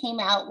book came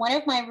out, one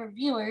of my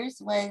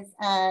reviewers was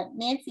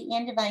Nancy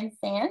Andivine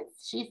Sands.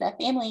 She's a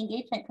family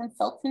engagement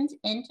consultant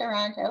in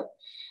Toronto.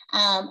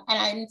 And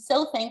I'm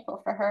so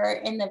thankful for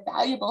her and the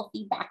valuable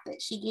feedback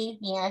that she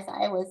gave me as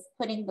I was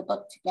putting the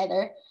book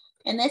together.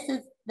 And this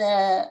is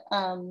the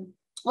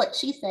what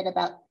she said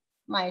about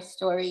my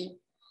story.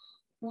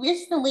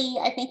 Recently,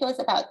 I think it was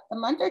about a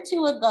month or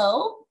two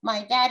ago,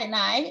 my dad and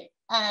I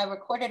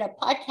recorded a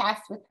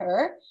podcast with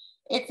her.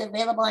 It's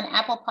available on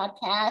Apple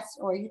Podcasts,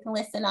 or you can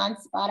listen on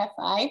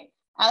Spotify.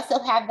 I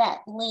also have that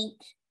link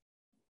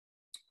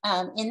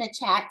in the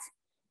chat.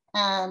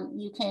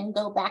 You can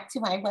go back to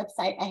my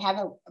website. I have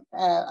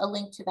a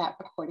link to that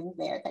recording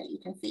there that you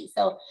can see.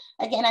 So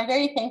again, I'm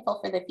very thankful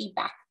for the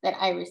feedback that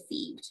I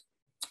received.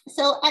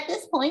 So at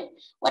this point,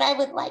 what I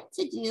would like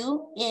to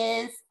do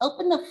is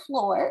open the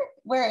floor.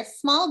 We're a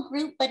small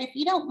group, but if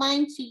you don't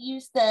mind to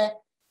use the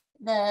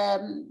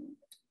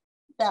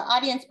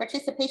audience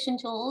participation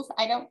tools,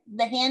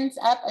 the hands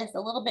up is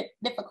a little bit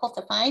difficult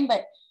to find,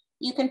 but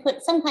you can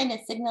put some kind of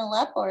signal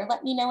up or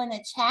let me know in the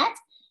chat.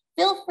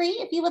 Feel free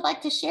if you would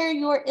like to share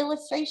your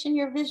illustration,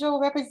 your visual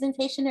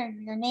representation, or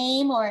your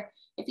name, or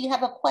if you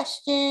have a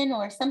question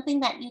or something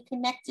that you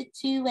connected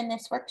to in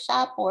this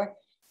workshop, or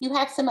you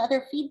have some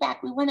other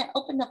feedback, we want to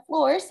open the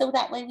floor so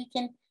that way we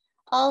can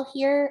all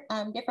hear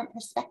different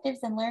perspectives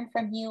and learn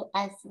from you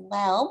as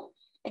well.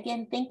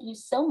 Again, thank you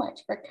so much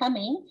for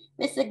coming.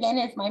 This again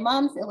is my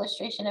mom's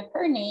illustration of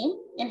her name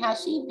and how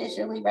she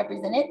visually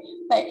represented.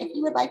 But if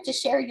you would like to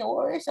share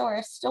yours or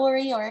a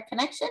story or a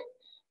connection,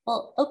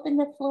 we'll open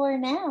the floor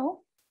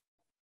now.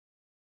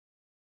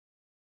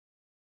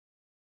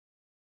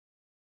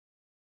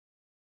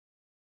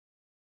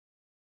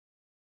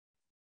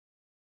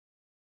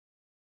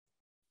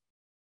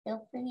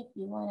 Feel free if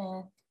you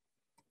want to,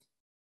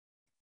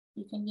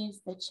 you can use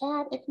the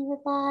chat if you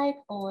would like,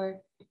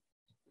 or if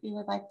you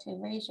would like to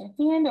raise your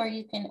hand, or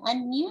you can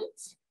unmute.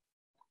 If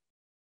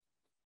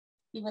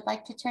you would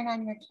like to turn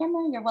on your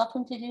camera, you're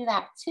welcome to do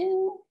that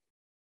too.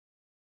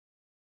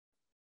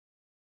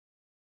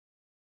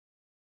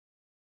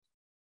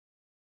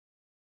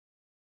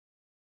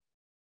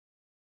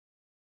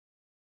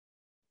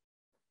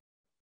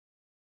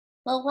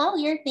 Well, while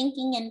you're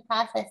thinking and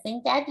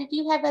processing, Dad, did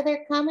you have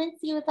other comments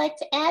you would like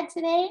to add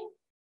today?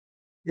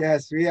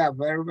 Yes, we are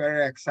very,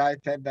 very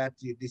excited that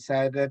you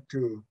decided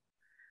to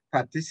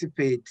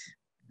participate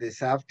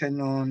this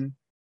afternoon.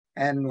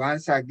 And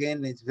once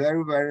again, it's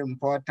very, very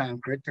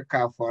important,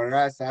 critical for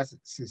us as a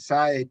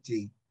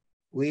society.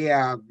 We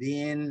are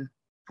being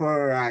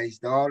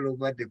polarized all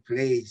over the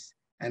place,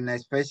 and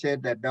especially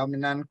the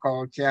dominant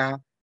culture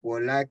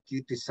would like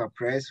you to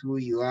suppress who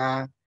you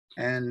are.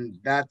 And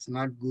that's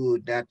not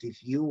good. That if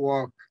you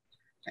walk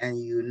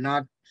and you're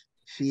not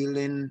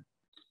feeling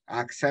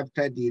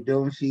accepted, you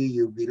don't feel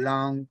you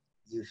belong,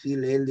 you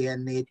feel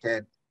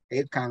alienated,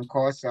 it can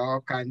cause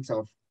all kinds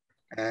of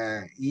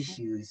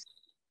issues.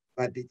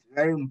 But it's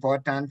very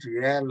important to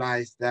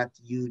realize that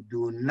you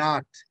do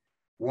not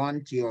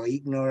want your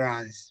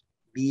ignorance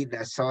be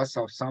the source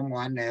of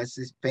someone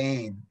else's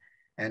pain.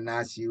 And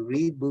as you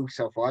read books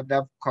of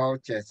other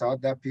cultures,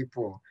 other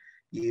people,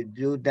 you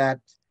do that,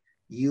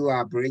 you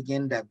are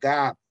bridging the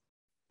gap.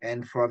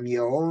 And from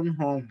your own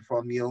home,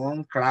 from your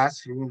own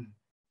classroom,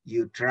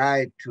 you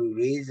try to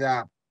raise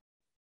up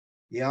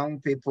young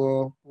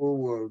people who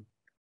will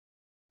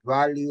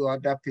value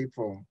other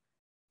people,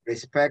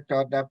 respect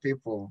other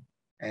people,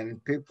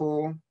 and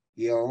people,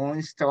 your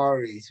own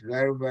story is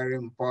very, very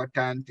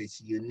important.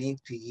 It's unique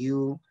to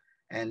you,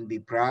 and be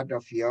proud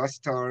of your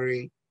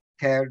story.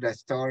 Tell the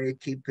story,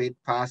 keep it,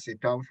 pass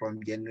it on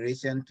from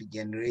generation to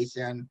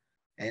generation.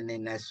 And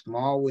in a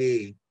small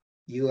way,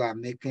 you are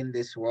making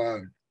this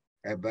world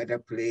a better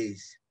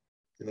place.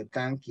 So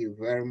thank you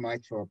very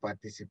much for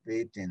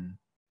participating.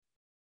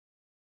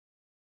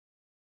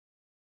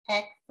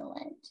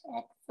 Excellent,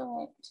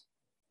 excellent.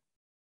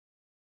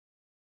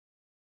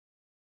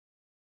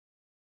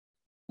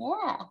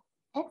 Yeah,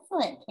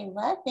 excellent,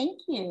 Kayla.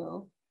 Thank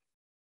you.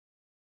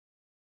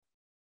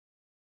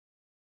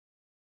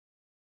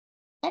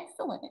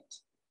 Excellent.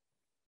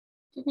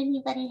 Did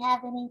anybody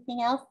have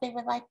anything else they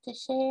would like to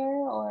share,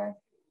 or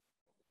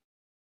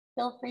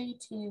feel free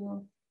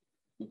to,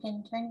 you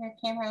can turn your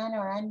camera on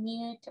or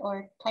unmute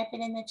or type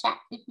it in the chat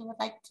if you would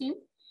like to.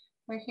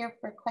 We're here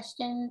for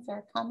questions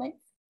or comments.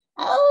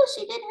 Oh,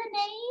 she did her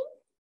name?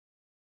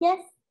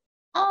 Yes.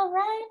 All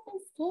right,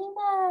 Miss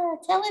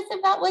Kayla, tell us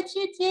about what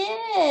you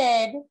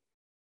did.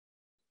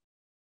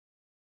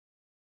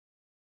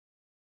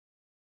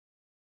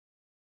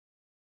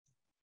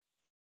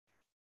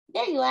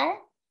 There you are.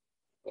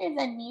 There's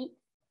unmute.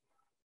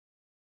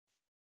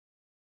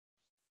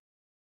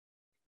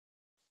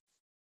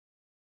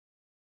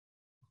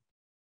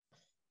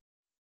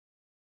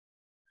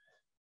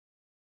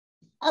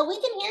 Oh, we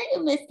can hear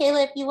you, Miss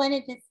Kayla, if you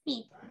wanted to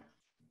speak.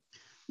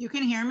 You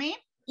can hear me?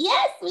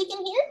 Yes, we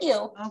can hear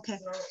you. Okay.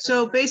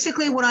 So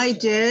basically what I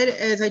did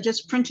is I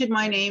just printed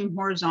my name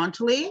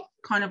horizontally,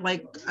 kind of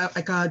like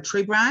a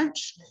tree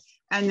branch.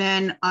 And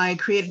then I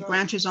created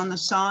branches on the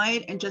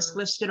side and just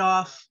listed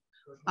off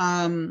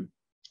on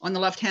the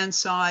left-hand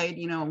side,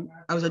 you know,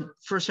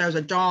 first I was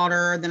a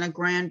daughter, then a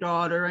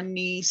granddaughter, a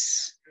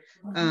niece,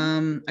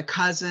 a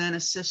cousin, a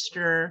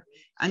sister.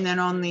 And then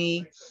on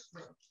the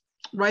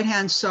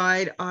right-hand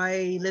side,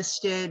 I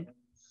listed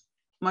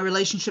my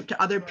relationship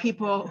to other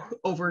people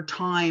over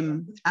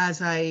time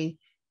as I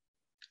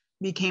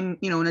became,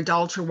 you know, an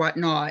adult or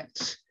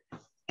whatnot.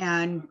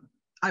 And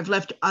I've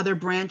left other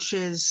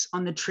branches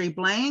on the tree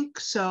blank.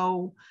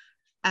 So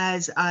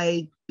as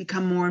I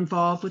become more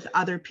involved with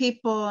other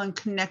people and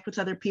connect with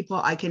other people,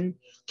 I can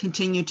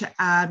continue to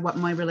add what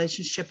my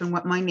relationship and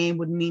what my name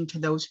would mean to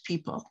those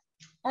people.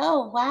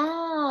 Oh,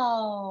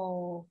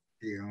 wow.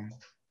 Yeah.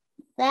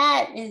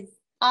 That is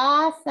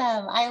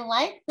awesome. I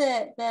like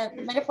the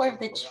metaphor of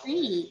the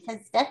tree,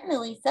 because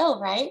definitely so,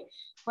 right?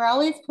 We're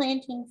always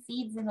planting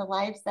seeds in the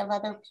lives of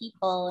other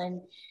people,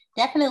 and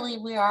definitely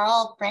we are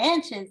all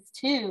branches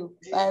too,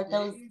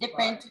 those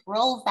different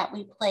roles that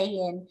we play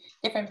in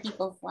different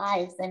people's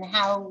lives, and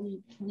how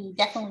we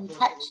definitely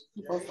touch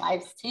people's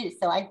lives too.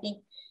 So I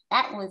think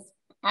that was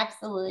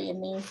absolutely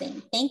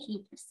amazing. Thank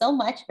you so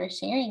much for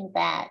sharing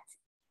that.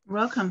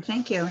 Welcome.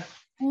 Thank you.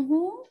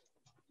 Mm-hmm.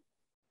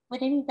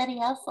 Would anybody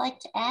else like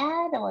to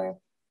add, or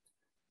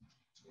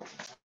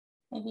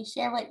maybe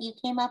share what you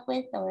came up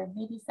with, or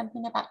maybe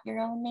something about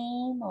your own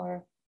name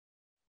or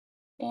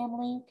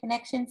family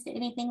connections to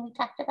anything we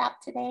talked about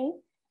today?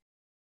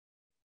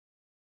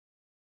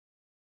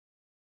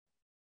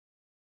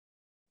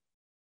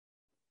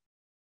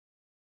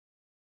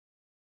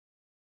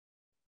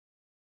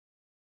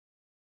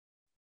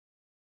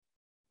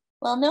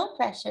 Well, no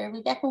pressure.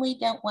 We definitely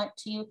don't want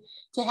to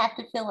have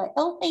to feel like,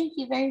 oh, thank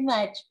you very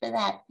much for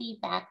that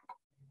feedback.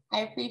 I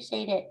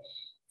appreciate it.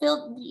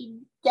 Phil, you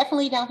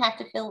definitely don't have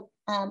to feel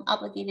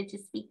obligated to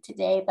speak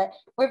today, but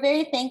we're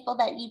very thankful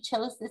that you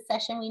chose this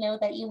session. We know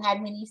that you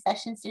had many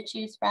sessions to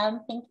choose from.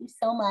 Thank you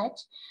so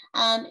much.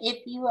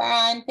 If you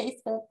are on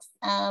Facebook,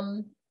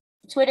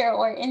 Twitter,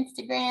 or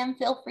Instagram,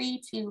 feel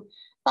free to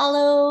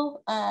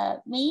follow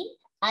me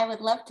I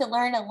would love to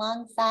learn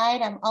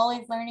alongside. I'm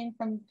always learning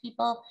from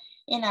people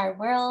in our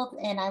world,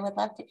 and I would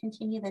love to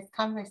continue this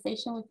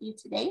conversation with you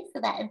today.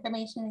 So that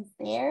information is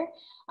there.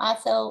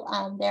 Also,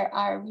 there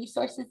are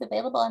resources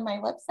available on my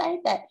website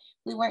that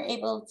we weren't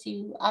able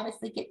to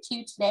obviously get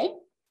to today.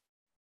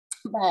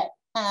 But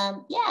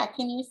yeah,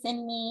 can you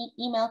send me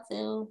email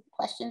to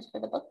questions for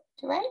the book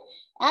to write?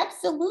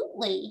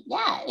 Absolutely.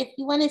 Yeah, if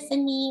you want to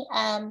send me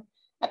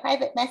a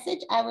private message,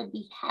 I would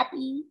be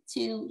happy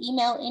to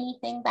email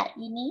anything that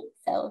you need.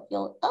 So if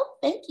you'll, oh,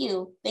 thank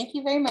you. Thank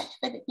you very much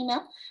for the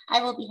email.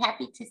 I will be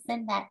happy to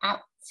send that out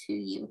to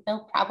you. No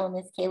problem,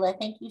 Ms. Kayla.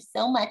 Thank you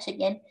so much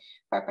again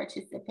for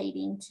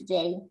participating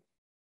today.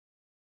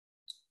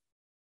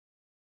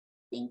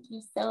 Thank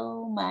you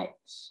so much.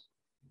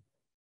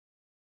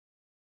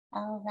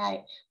 All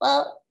right.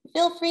 Well,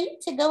 feel free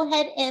to go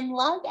ahead and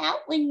log out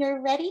when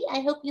you're ready.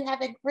 I hope you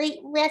have a great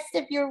rest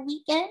of your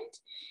weekend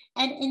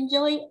and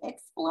enjoy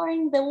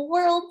exploring the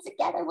world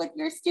together with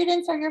your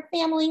students or your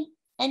family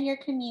and your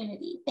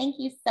community. Thank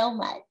you so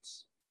much.